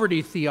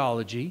poverty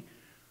theology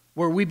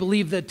where we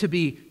believe that to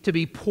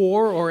be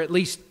poor, or at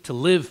least to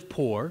live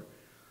poor,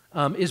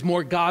 is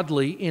more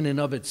godly in and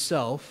of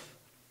itself,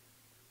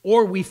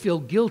 or we feel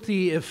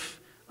guilty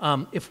if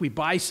we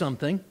buy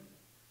something,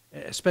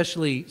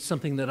 especially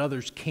something that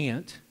others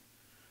can't.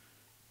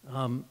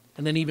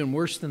 And then even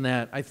worse than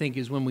that, I think,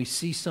 is when we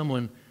see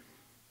someone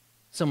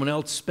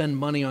else spend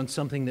money on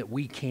something that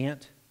we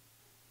can't.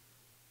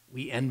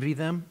 We envy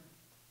them,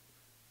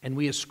 and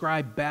we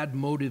ascribe bad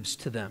motives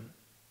to them,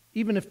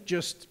 even if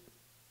just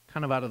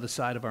kind of out of the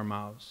side of our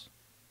mouths.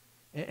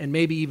 And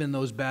maybe even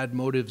those bad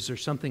motives are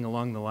something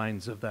along the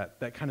lines of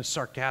that kind of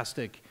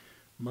sarcastic,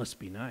 must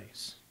be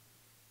nice.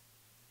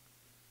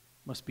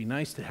 Must be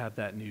nice to have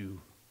that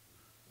new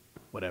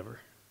whatever.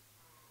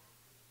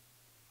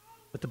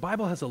 But the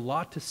Bible has a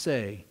lot to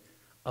say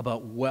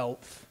about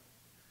wealth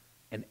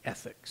and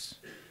ethics.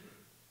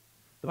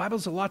 The Bible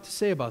has a lot to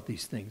say about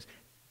these things.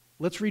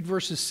 Let's read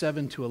verses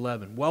 7 to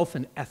 11. Wealth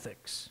and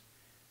ethics.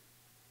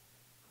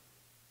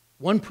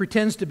 One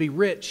pretends to be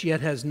rich,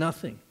 yet has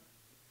nothing.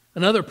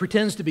 Another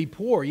pretends to be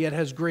poor, yet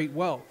has great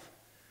wealth.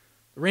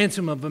 The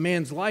ransom of a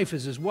man's life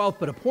is his wealth,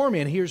 but a poor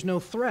man hears no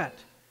threat.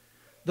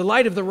 The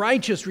light of the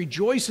righteous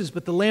rejoices,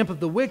 but the lamp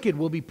of the wicked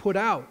will be put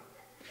out.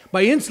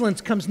 By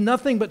insolence comes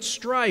nothing but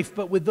strife,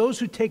 but with those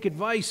who take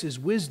advice is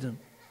wisdom.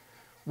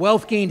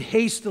 Wealth gained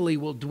hastily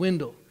will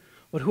dwindle,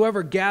 but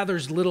whoever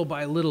gathers little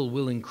by little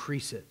will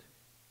increase it.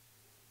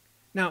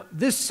 Now,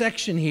 this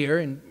section here,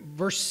 in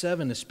verse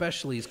 7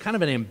 especially, is kind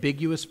of an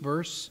ambiguous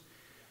verse.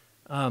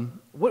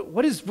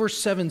 What is verse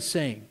 7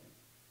 saying?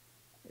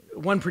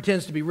 One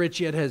pretends to be rich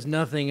yet has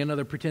nothing,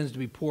 another pretends to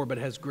be poor but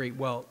has great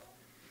wealth.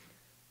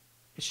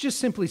 It's just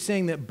simply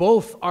saying that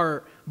both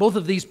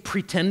of these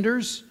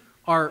pretenders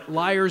are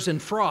liars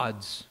and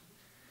frauds.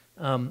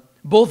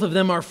 Both of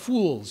them are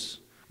fools.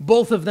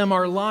 Both of them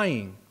are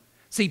lying.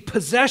 See,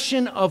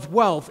 possession of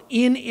wealth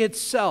in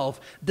itself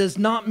does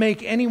not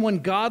make anyone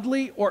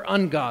godly or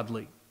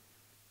ungodly.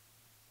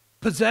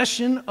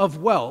 Possession of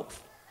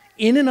wealth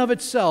in and of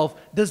itself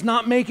does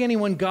not make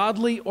anyone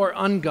godly or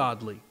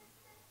ungodly.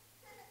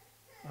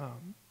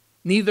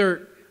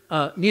 Neither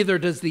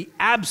does the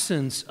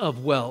absence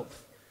of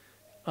wealth.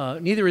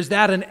 Neither is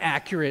that an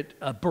accurate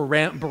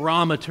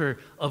barometer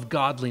of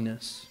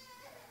godliness.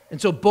 And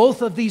so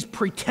both of these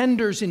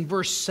pretenders in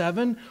verse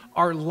 7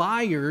 are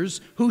liars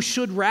who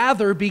should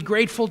rather be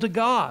grateful to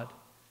God.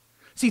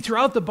 See,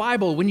 throughout the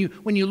Bible, when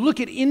you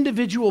look at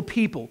individual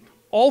people,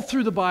 all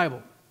through the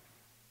Bible,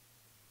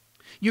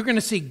 you're going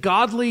to see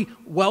godly,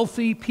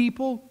 wealthy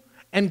people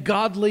and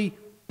godly,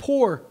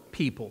 poor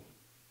people.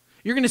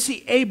 You're going to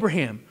see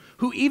Abraham,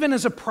 who even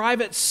as a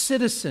private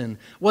citizen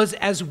was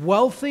as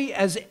wealthy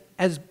as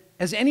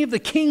any of the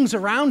kings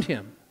around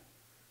him.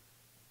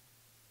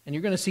 And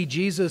you're going to see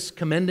Jesus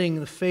commending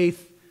the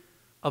faith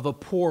of a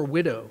poor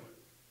widow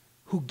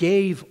who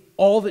gave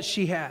all that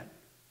she had.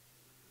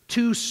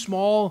 2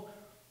 small,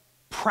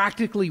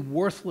 practically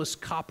worthless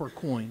copper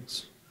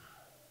coins.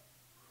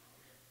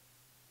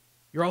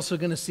 You're also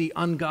going to see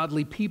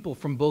ungodly people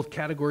from both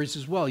categories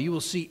as well. You will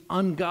see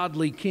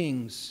ungodly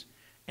kings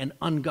and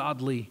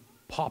ungodly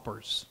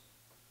paupers.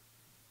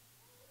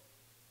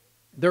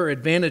 There are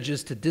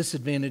advantages to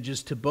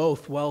disadvantages to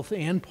both wealth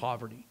and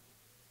poverty.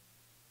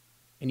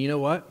 And you know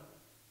what?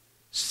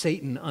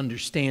 Satan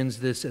understands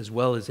this as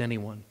well as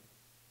anyone.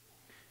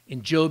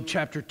 In Job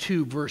chapter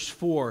 2, verse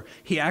 4,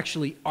 he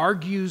actually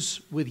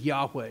argues with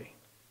Yahweh.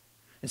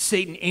 And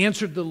Satan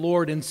answered the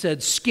Lord and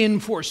said, "Skin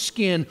for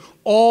skin,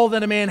 all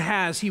that a man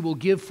has he will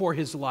give for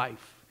his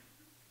life."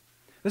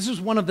 This is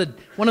one of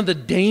the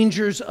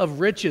dangers of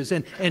riches.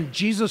 And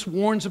Jesus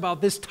warns about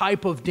this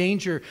type of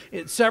danger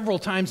several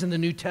times in the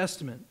New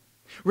Testament.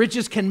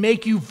 Riches can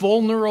make you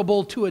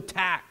vulnerable to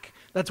attack.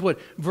 That's what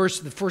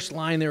the first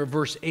line there of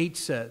verse 8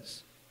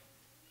 says.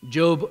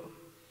 Job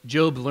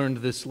learned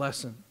this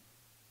lesson.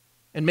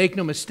 And make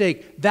no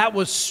mistake, that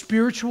was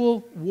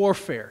spiritual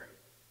warfare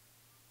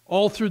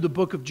all through the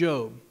book of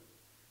Job.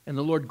 And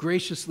the Lord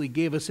graciously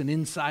gave us an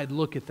inside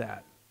look at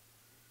that.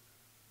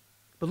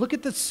 But look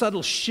at the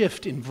subtle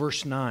shift in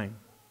verse 9.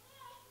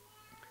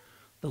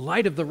 The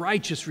light of the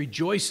righteous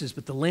rejoices,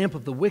 but the lamp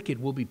of the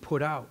wicked will be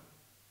put out.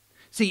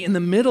 See, in the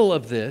middle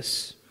of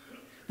this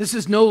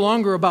is no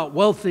longer about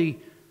wealthy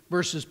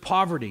versus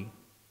poverty,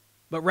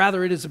 but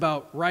rather it is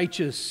about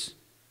righteous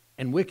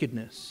and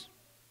wickedness.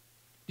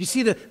 You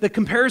see the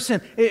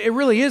comparison? It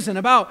really isn't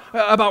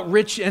about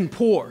rich and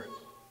poor.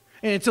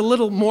 And it's a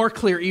little more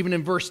clear even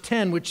in verse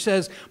 10, which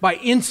says, by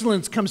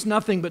insolence comes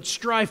nothing but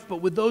strife, but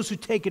with those who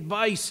take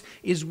advice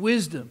is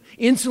wisdom.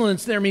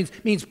 Insolence there means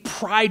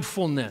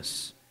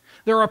pridefulness.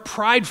 There are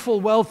prideful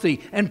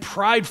wealthy and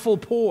prideful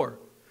poor.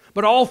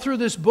 But all through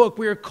this book,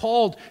 we are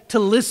called to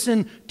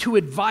listen to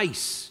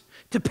advice,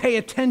 to pay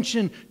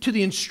attention to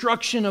the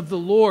instruction of the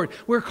Lord.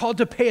 We're called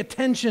to pay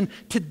attention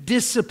to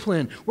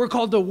discipline. We're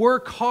called to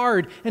work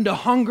hard and to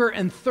hunger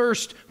and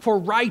thirst for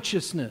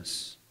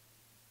righteousness.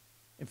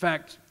 In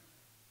fact,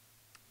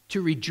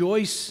 to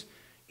rejoice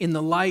in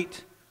the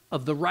light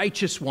of the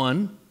righteous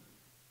one,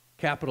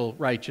 capital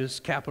righteous,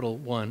 capital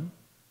one,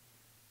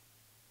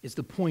 is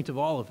the point of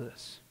all of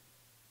this.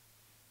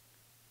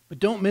 But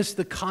don't miss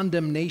the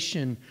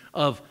condemnation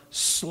of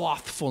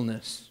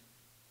slothfulness.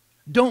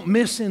 Don't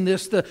miss in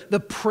this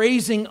the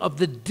praising of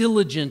the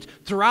diligent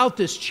throughout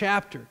this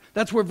chapter.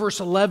 That's where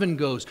verse 11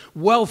 goes.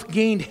 Wealth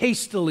gained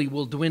hastily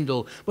will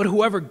dwindle, but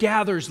whoever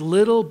gathers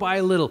little by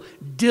little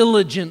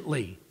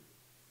diligently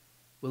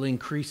will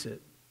increase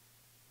it.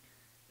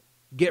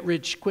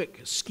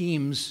 Get-rich-quick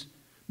schemes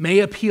may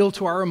appeal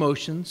to our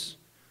emotions.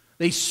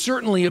 They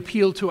certainly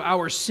appeal to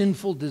our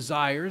sinful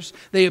desires.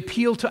 They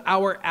appeal to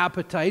our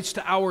appetites,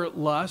 to our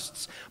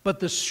lusts. But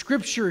the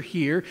Scripture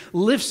here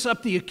lifts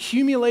up the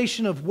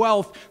accumulation of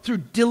wealth through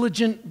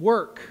diligent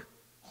work.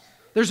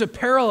 There's a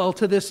parallel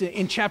to this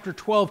in chapter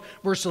 12,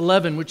 verse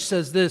 11, which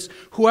says this,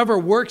 whoever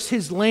works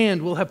his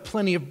land will have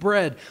plenty of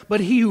bread,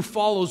 but he who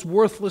follows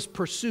worthless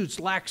pursuits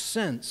lacks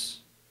sense.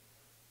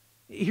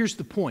 Here's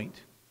the point.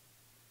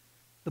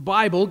 The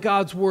Bible,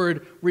 God's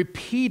Word,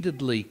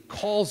 repeatedly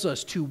calls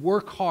us to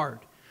work hard,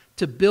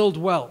 to build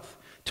wealth,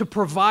 to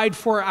provide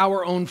for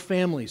our own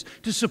families,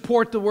 to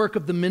support the work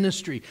of the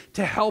ministry,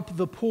 to help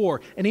the poor.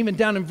 And even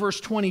down in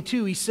verse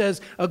 22, he says,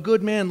 a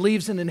good man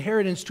leaves an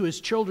inheritance to his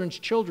children's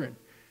children.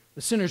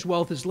 The sinner's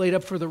wealth is laid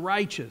up for the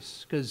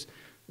righteous, because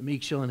the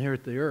meek shall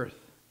inherit the earth.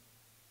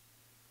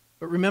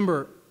 But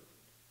remember,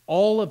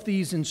 all of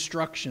these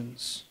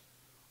instructions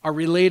are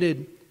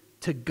related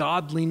to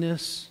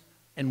godliness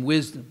and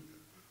wisdom.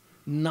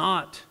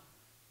 Not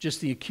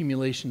just the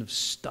accumulation of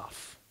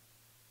stuff.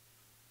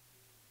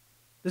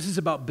 This is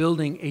about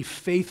building a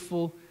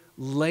faithful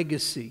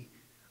legacy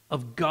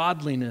of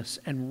godliness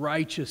and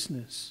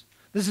righteousness.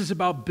 This is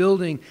about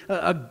building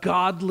a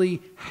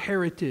godly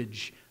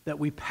heritage that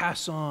we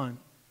pass on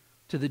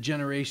to the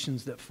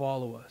generations that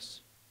follow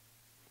us.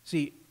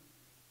 See,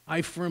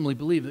 I firmly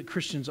believe that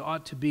Christians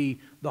ought to be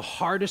the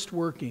hardest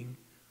working,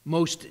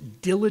 most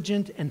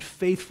diligent and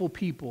faithful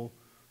people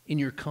in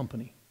your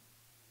company.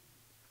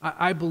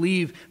 I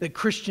believe that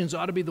Christians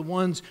ought to be the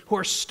ones who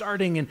are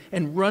starting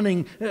and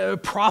running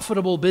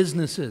profitable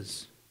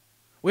businesses.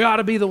 We ought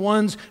to be the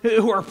ones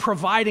who are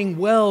providing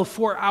well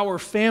for our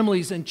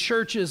families and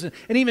churches and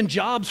even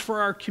jobs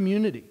for our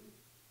community.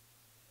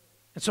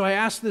 And so I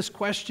asked this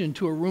question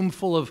to a room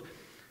full of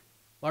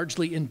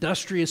largely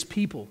industrious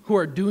people who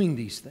are doing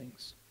these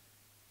things.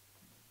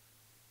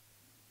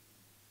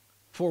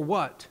 For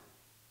what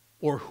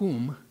or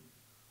whom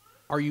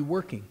are you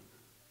working?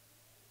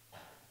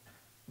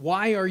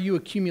 Why are you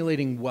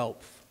accumulating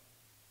wealth?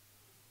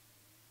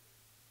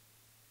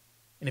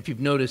 And if you've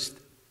noticed,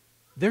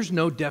 there's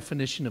no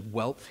definition of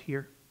wealth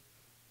here.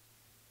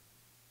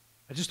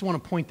 I just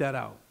want to point that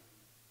out.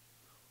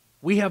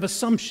 We have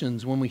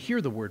assumptions when we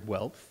hear the word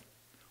wealth,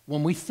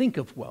 when we think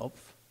of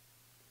wealth.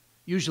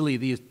 Usually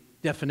the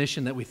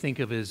definition that we think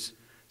of is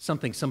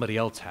something somebody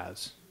else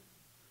has.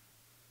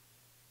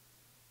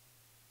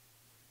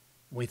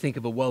 When we think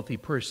of a wealthy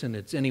person,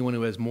 it's anyone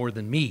who has more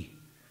than me.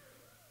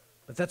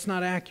 But that's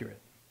not accurate.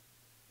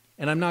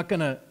 And I'm not going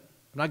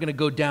to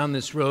go down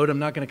this road. I'm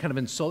not going to kind of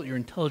insult your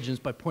intelligence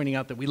by pointing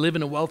out that we live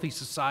in a wealthy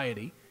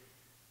society,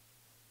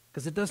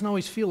 because it doesn't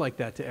always feel like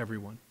that to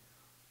everyone.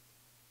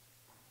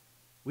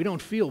 We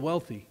don't feel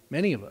wealthy,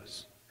 many of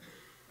us.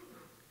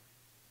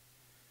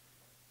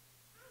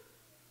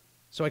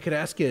 So I could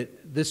ask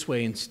it this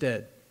way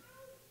instead.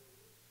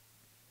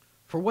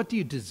 For what do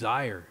you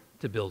desire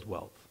to build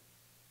wealth?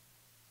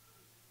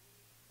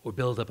 Or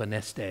build up a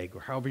nest egg,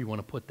 or however you want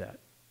to put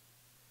that.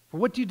 For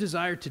what do you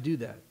desire to do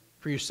that?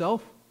 For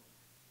yourself?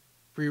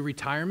 For your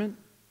retirement?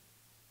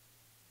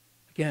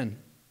 Again,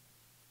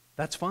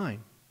 that's fine.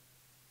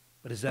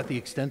 But is that the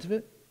extent of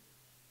it?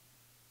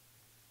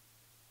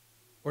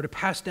 Or to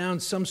pass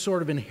down some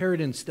sort of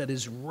inheritance that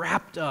is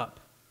wrapped up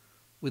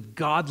with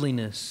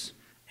godliness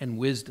and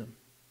wisdom,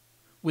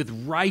 with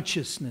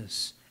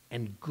righteousness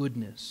and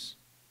goodness?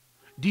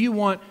 Do you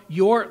want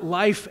your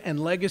life and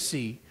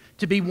legacy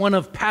to be one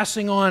of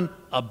passing on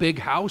a big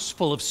house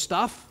full of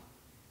stuff,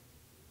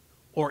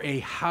 or a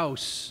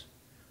house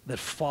that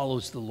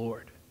follows the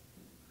Lord?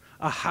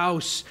 A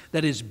house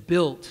that is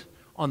built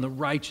on the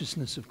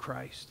righteousness of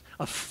Christ.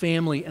 A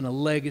family and a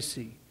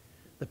legacy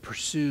that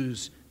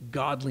pursues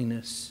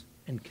godliness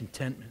and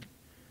contentment. Do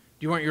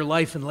you want your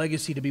life and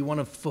legacy to be one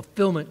of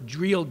fulfillment,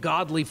 real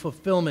godly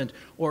fulfillment,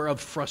 or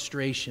of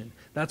frustration?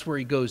 That's where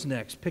he goes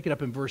next. Pick it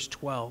up in verse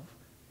 12.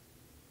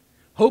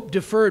 Hope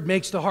deferred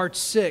makes the heart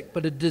sick,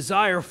 but a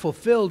desire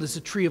fulfilled is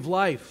a tree of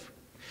life.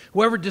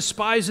 Whoever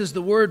despises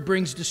the word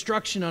brings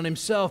destruction on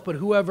himself, but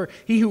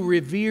he who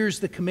reveres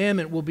the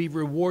commandment will be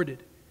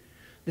rewarded.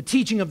 The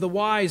teaching of the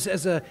wise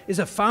is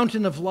a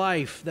fountain of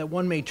life, that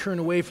one may turn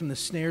away from the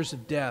snares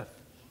of death.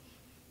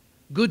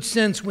 Good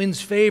sense wins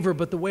favor,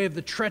 but the way of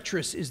the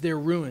treacherous is their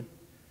ruin.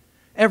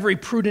 Every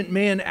prudent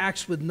man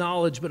acts with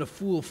knowledge, but a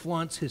fool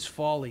flaunts his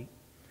folly.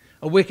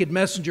 A wicked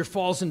messenger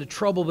falls into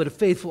trouble, but a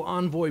faithful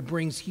envoy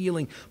brings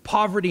healing.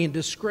 Poverty and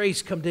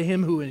disgrace come to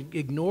him who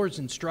ignores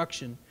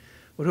instruction,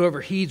 but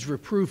whoever heeds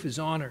reproof is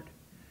honored.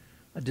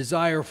 A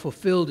desire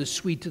fulfilled is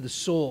sweet to the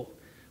soul,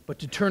 but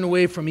to turn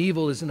away from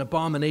evil is an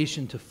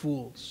abomination to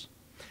fools.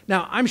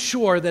 Now, I'm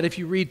sure that if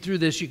you read through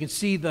this, you can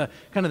see the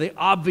kind of the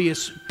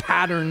obvious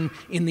pattern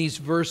in these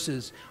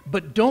verses.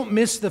 But don't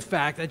miss the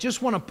fact, I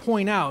just want to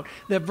point out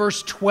that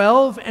verse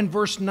 12 and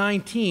verse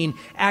 19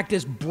 act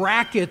as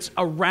brackets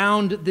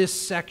around this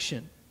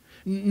section.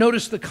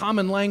 Notice the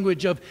common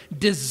language of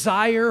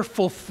desire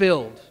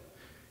fulfilled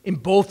in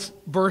both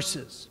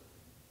verses.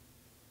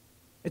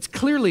 It's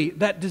clearly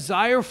that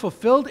desire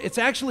fulfilled, it's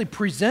actually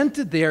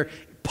presented there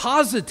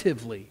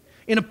positively,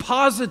 in a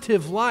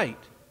positive light.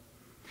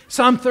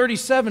 Psalm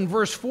 37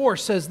 verse 4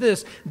 says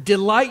this,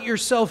 "Delight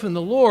yourself in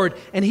the Lord,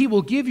 and He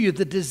will give you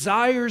the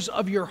desires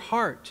of your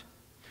heart."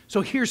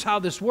 So here's how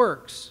this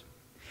works.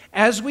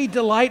 As we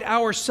delight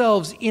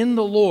ourselves in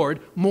the Lord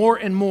more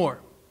and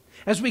more,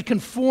 as we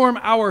conform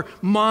our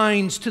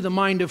minds to the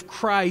mind of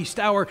Christ,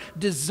 our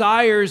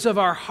desires of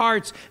our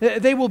hearts,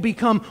 they will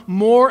become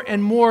more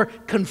and more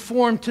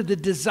conformed to the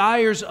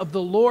desires of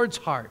the Lord's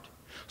heart.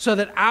 So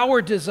that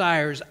our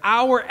desires,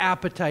 our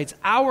appetites,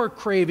 our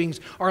cravings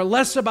are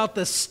less about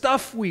the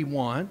stuff we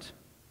want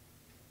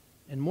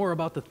and more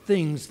about the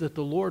things that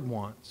the Lord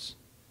wants.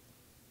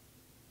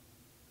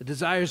 The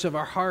desires of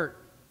our heart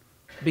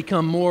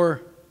become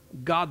more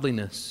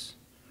godliness,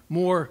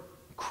 more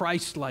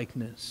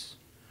Christ-likeness,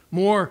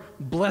 more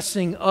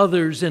blessing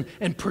others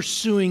and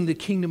pursuing the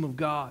kingdom of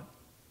God.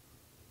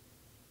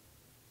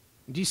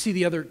 Do you see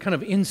the other kind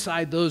of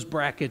inside those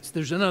brackets?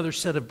 There's another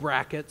set of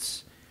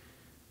brackets.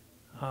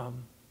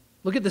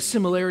 Look at the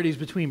similarities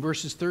between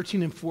verses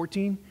 13 and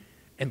 14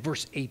 and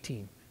verse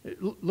 18.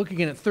 Look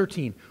again at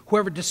 13.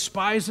 Whoever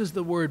despises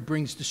the word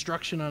brings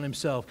destruction on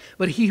himself,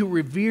 but he who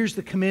reveres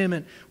the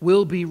commandment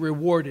will be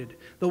rewarded.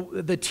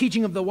 The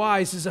teaching of the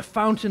wise is a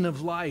fountain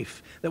of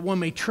life, that one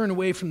may turn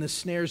away from the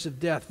snares of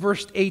death.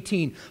 Verse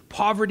 18,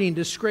 poverty and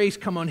disgrace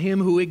come on him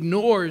who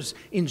ignores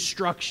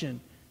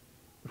instruction.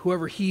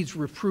 Whoever heeds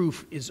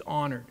reproof is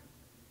honored.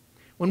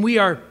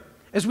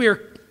 As we are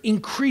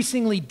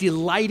increasingly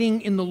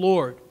delighting in the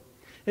Lord,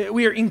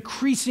 we are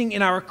increasing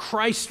in our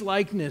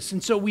Christ-likeness,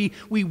 and so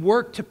we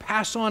work to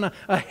pass on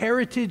a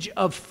heritage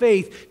of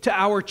faith to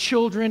our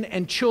children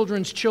and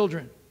children's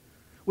children,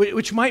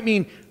 which might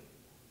mean,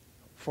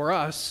 for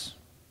us,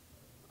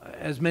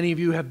 as many of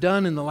you have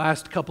done in the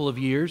last couple of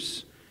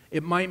years,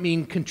 it might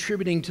mean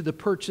contributing to the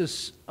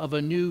purchase of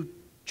a new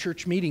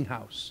church meeting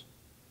house,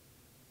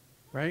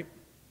 right?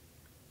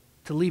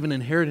 To leave an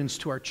inheritance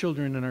to our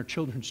children and our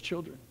children's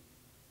children.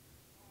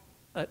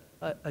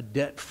 A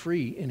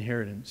debt-free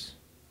inheritance,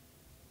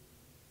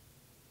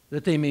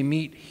 that they may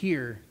meet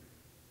here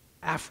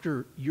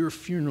after your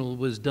funeral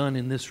was done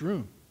in this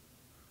room,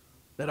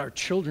 that our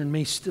children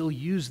may still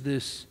use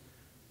this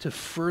to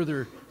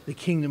further the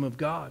kingdom of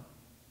God.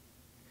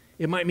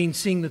 It might mean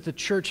seeing that the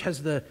church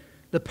has the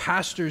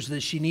pastors that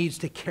she needs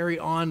to carry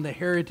on the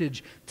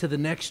heritage to the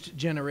next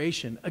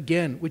generation,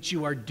 again, which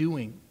you are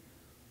doing.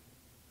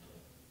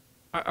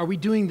 Are we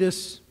doing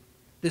this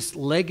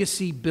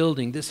legacy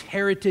building, this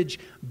heritage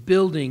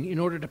building, in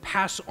order to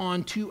pass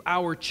on to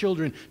our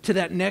children, to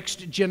that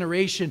next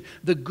generation,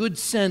 the good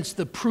sense,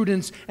 the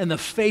prudence, and the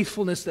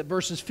faithfulness that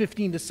verses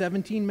 15 to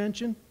 17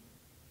 mention?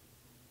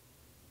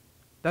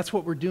 That's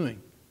what we're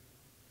doing.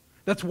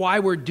 That's why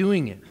we're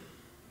doing it.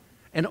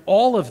 And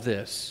all of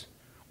this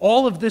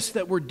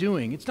that we're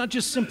doing, it's not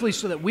just simply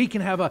so that we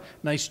can have a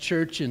nice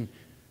church and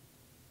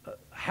a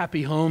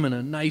happy home and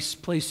a nice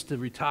place to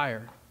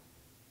retire.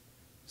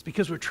 It's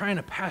because we're trying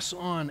to pass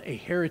on a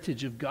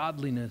heritage of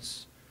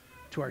godliness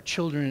to our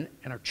children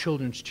and our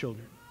children's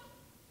children.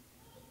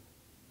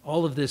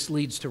 All of this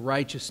leads to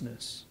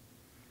righteousness.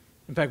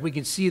 In fact, we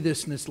can see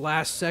this in this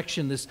last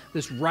section, this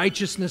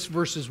righteousness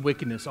versus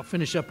wickedness. I'll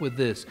finish up with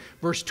this.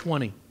 Verse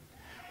 20.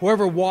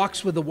 Whoever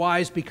walks with the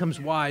wise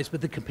becomes wise,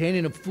 but the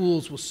companion of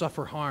fools will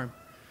suffer harm.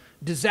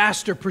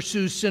 Disaster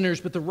pursues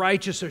sinners, but the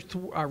righteous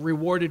are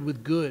rewarded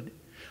with good.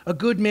 A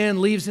good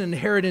man leaves an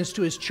inheritance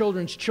to his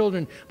children's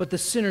children, but the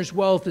sinner's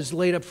wealth is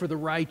laid up for the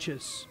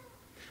righteous.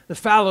 The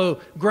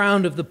fallow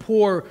ground of the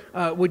poor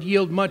would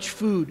yield much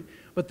food,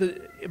 but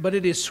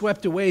it is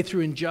swept away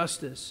through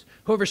injustice.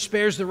 Whoever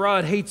spares the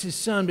rod hates his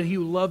son, but he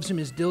who loves him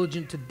is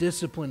diligent to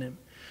discipline him.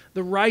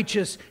 The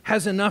righteous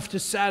has enough to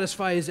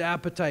satisfy his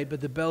appetite,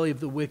 but the belly of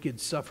the wicked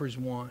suffers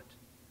want.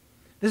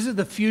 This is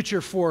the future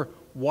for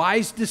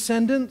wise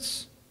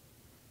descendants.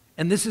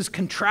 And this is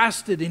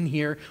contrasted in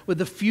here with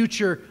the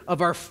future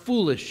of our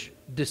foolish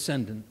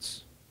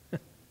descendants.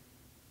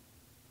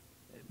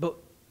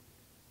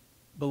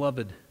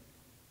 Beloved,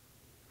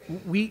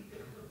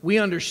 we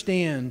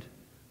understand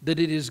that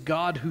it is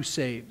God who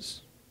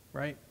saves,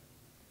 right?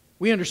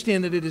 We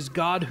understand that it is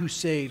God who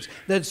saves,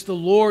 that it's the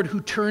Lord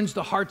who turns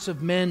the hearts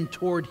of men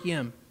toward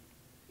Him,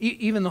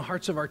 even the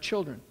hearts of our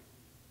children.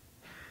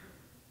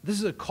 This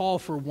is a call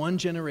for one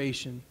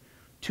generation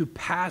to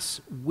pass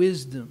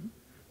wisdom,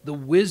 the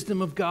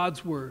wisdom of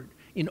God's Word,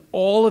 in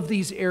all of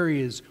these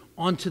areas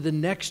onto the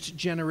next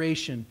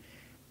generation,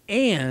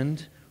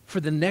 and for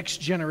the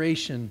next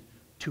generation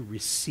to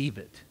receive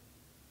it,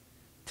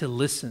 to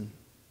listen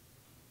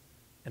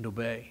and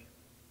obey,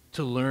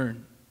 to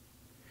learn.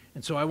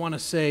 And so I want to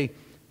say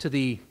to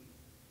the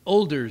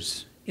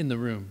elders in the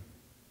room,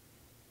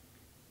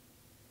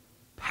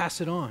 pass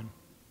it on.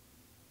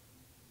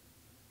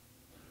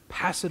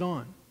 Pass it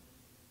on.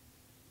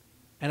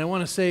 And I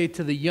want to say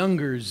to the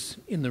youngers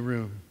in the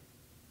room,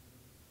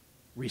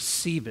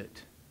 receive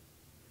it.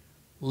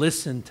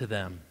 Listen to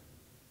them.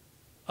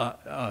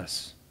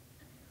 Us.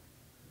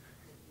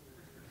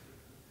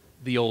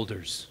 The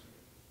elders.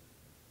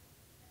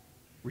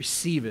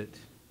 Receive it.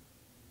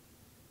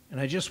 And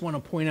I just want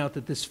to point out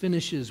that this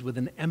finishes with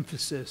an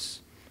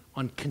emphasis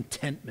on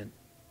contentment.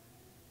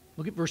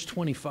 Look at verse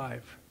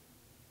 25.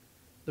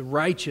 The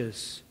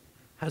righteous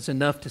has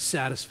enough to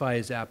satisfy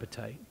his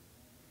appetite.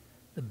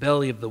 The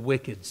belly of the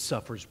wicked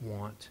suffers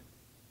want.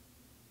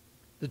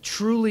 The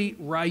truly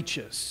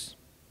righteous,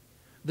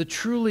 the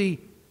truly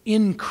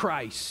in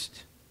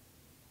Christ,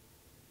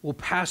 will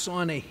pass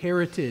on a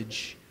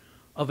heritage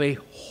of a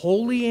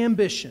holy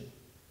ambition.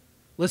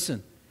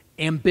 Listen,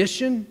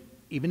 ambition,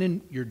 even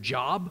in your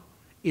job,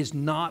 is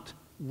not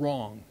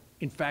wrong.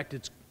 In fact,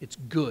 it's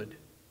good.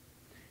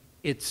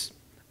 It's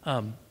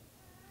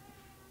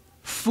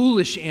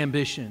foolish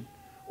ambition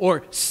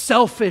or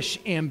selfish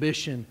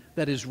ambition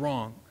that is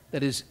wrong,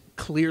 that is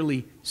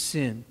clearly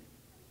sin.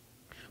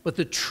 But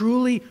the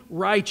truly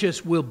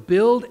righteous will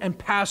build and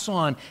pass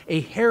on a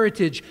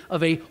heritage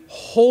of a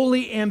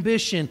holy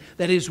ambition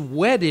that is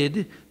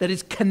wedded, that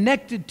is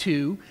connected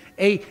to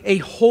a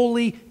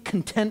holy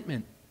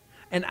contentment.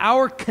 And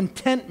our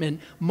contentment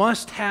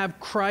must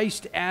have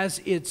Christ as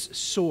its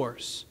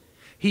source.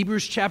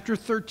 Hebrews chapter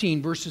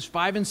 13, verses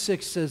 5 and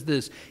 6 says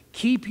this: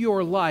 keep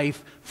your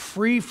life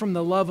free from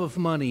the love of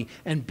money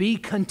and be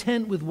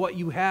content with what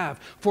you have.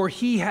 For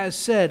he has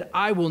said,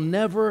 I will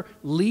never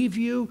leave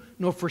you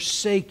nor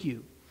forsake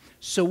you.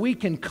 So we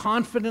can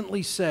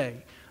confidently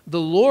say, the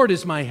Lord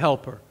is my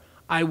helper.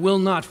 I will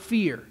not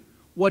fear.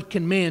 What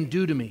can man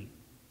do to me?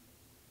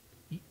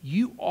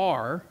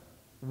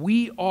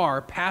 We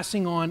are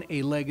passing on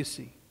a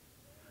legacy.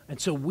 And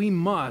so we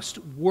must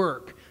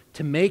work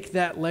to make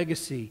that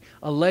legacy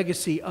a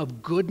legacy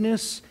of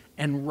goodness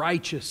and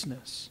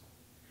righteousness.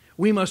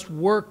 We must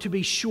work to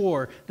be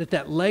sure that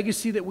that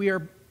legacy that we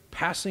are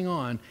passing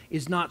on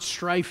is not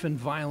strife and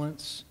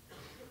violence.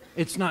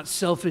 It's not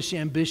selfish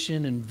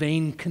ambition and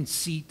vain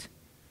conceit,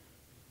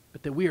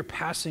 but that we are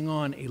passing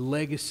on a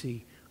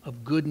legacy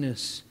of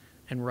goodness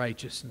and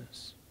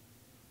righteousness.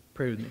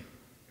 Pray with me.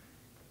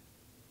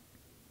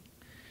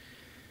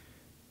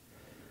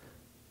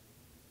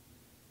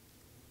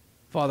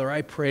 Father,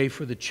 I pray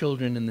for the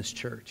children in this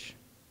church,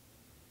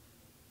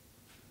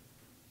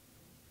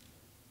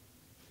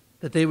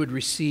 that they would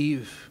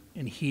receive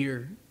and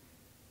hear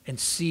and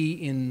see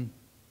in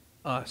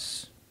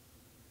us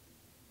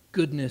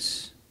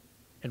goodness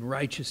and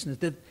righteousness,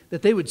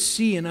 that they would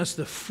see in us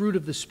the fruit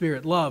of the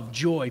Spirit: love,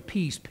 joy,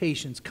 peace,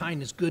 patience,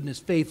 kindness, goodness,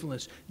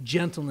 faithfulness,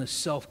 gentleness,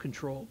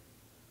 self-control.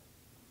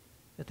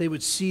 That they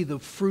would see the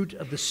fruit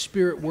of the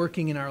Spirit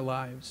working in our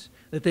lives,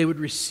 that they would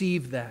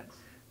receive that,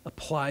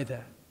 apply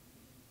that.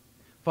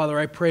 Father,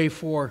 I pray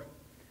for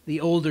the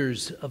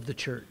elders of the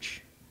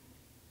church,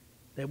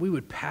 that we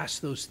would pass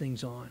those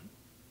things on,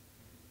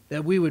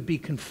 that we would be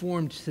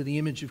conformed to the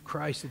image of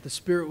Christ, that the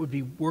Spirit would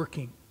be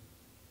working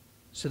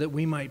so that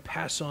we might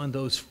pass on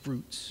those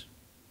fruits.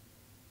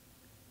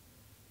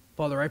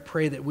 Father, I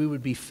pray that we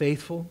would be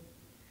faithful,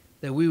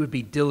 that we would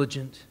be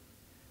diligent,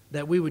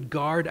 that we would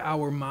guard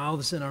our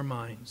mouths and our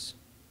minds,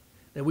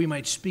 that we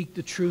might speak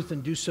the truth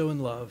and do so in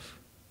love,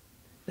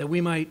 that we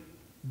might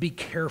be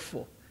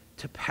careful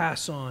to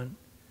pass on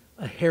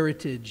a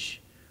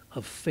heritage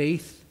of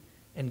faith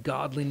and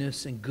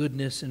godliness and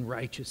goodness and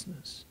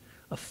righteousness,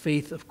 a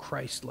faith of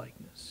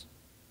Christ-likeness.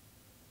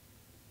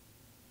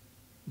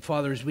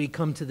 Father, as we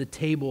come to the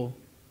table,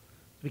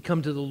 we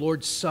come to the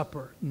Lord's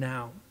Supper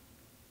now,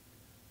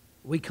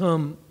 we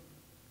come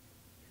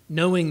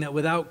knowing that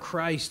without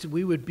Christ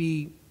we would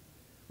be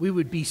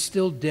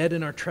still dead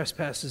in our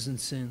trespasses and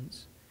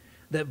sins,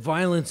 that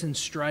violence and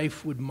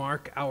strife would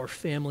mark our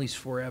families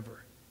forever,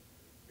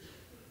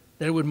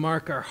 that it would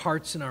mark our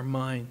hearts and our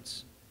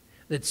minds,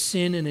 that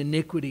sin and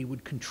iniquity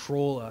would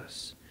control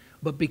us.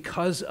 But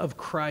because of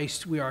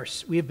Christ, we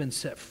have been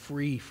set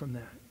free from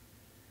that.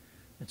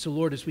 And so,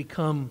 Lord, as we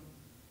come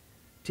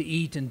to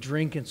eat and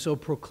drink and so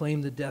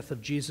proclaim the death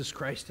of Jesus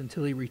Christ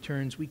until He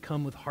returns, we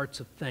come with hearts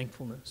of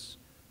thankfulness.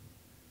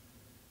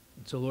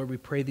 And so, Lord, we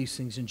pray these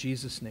things in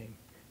Jesus' name.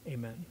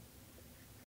 Amen.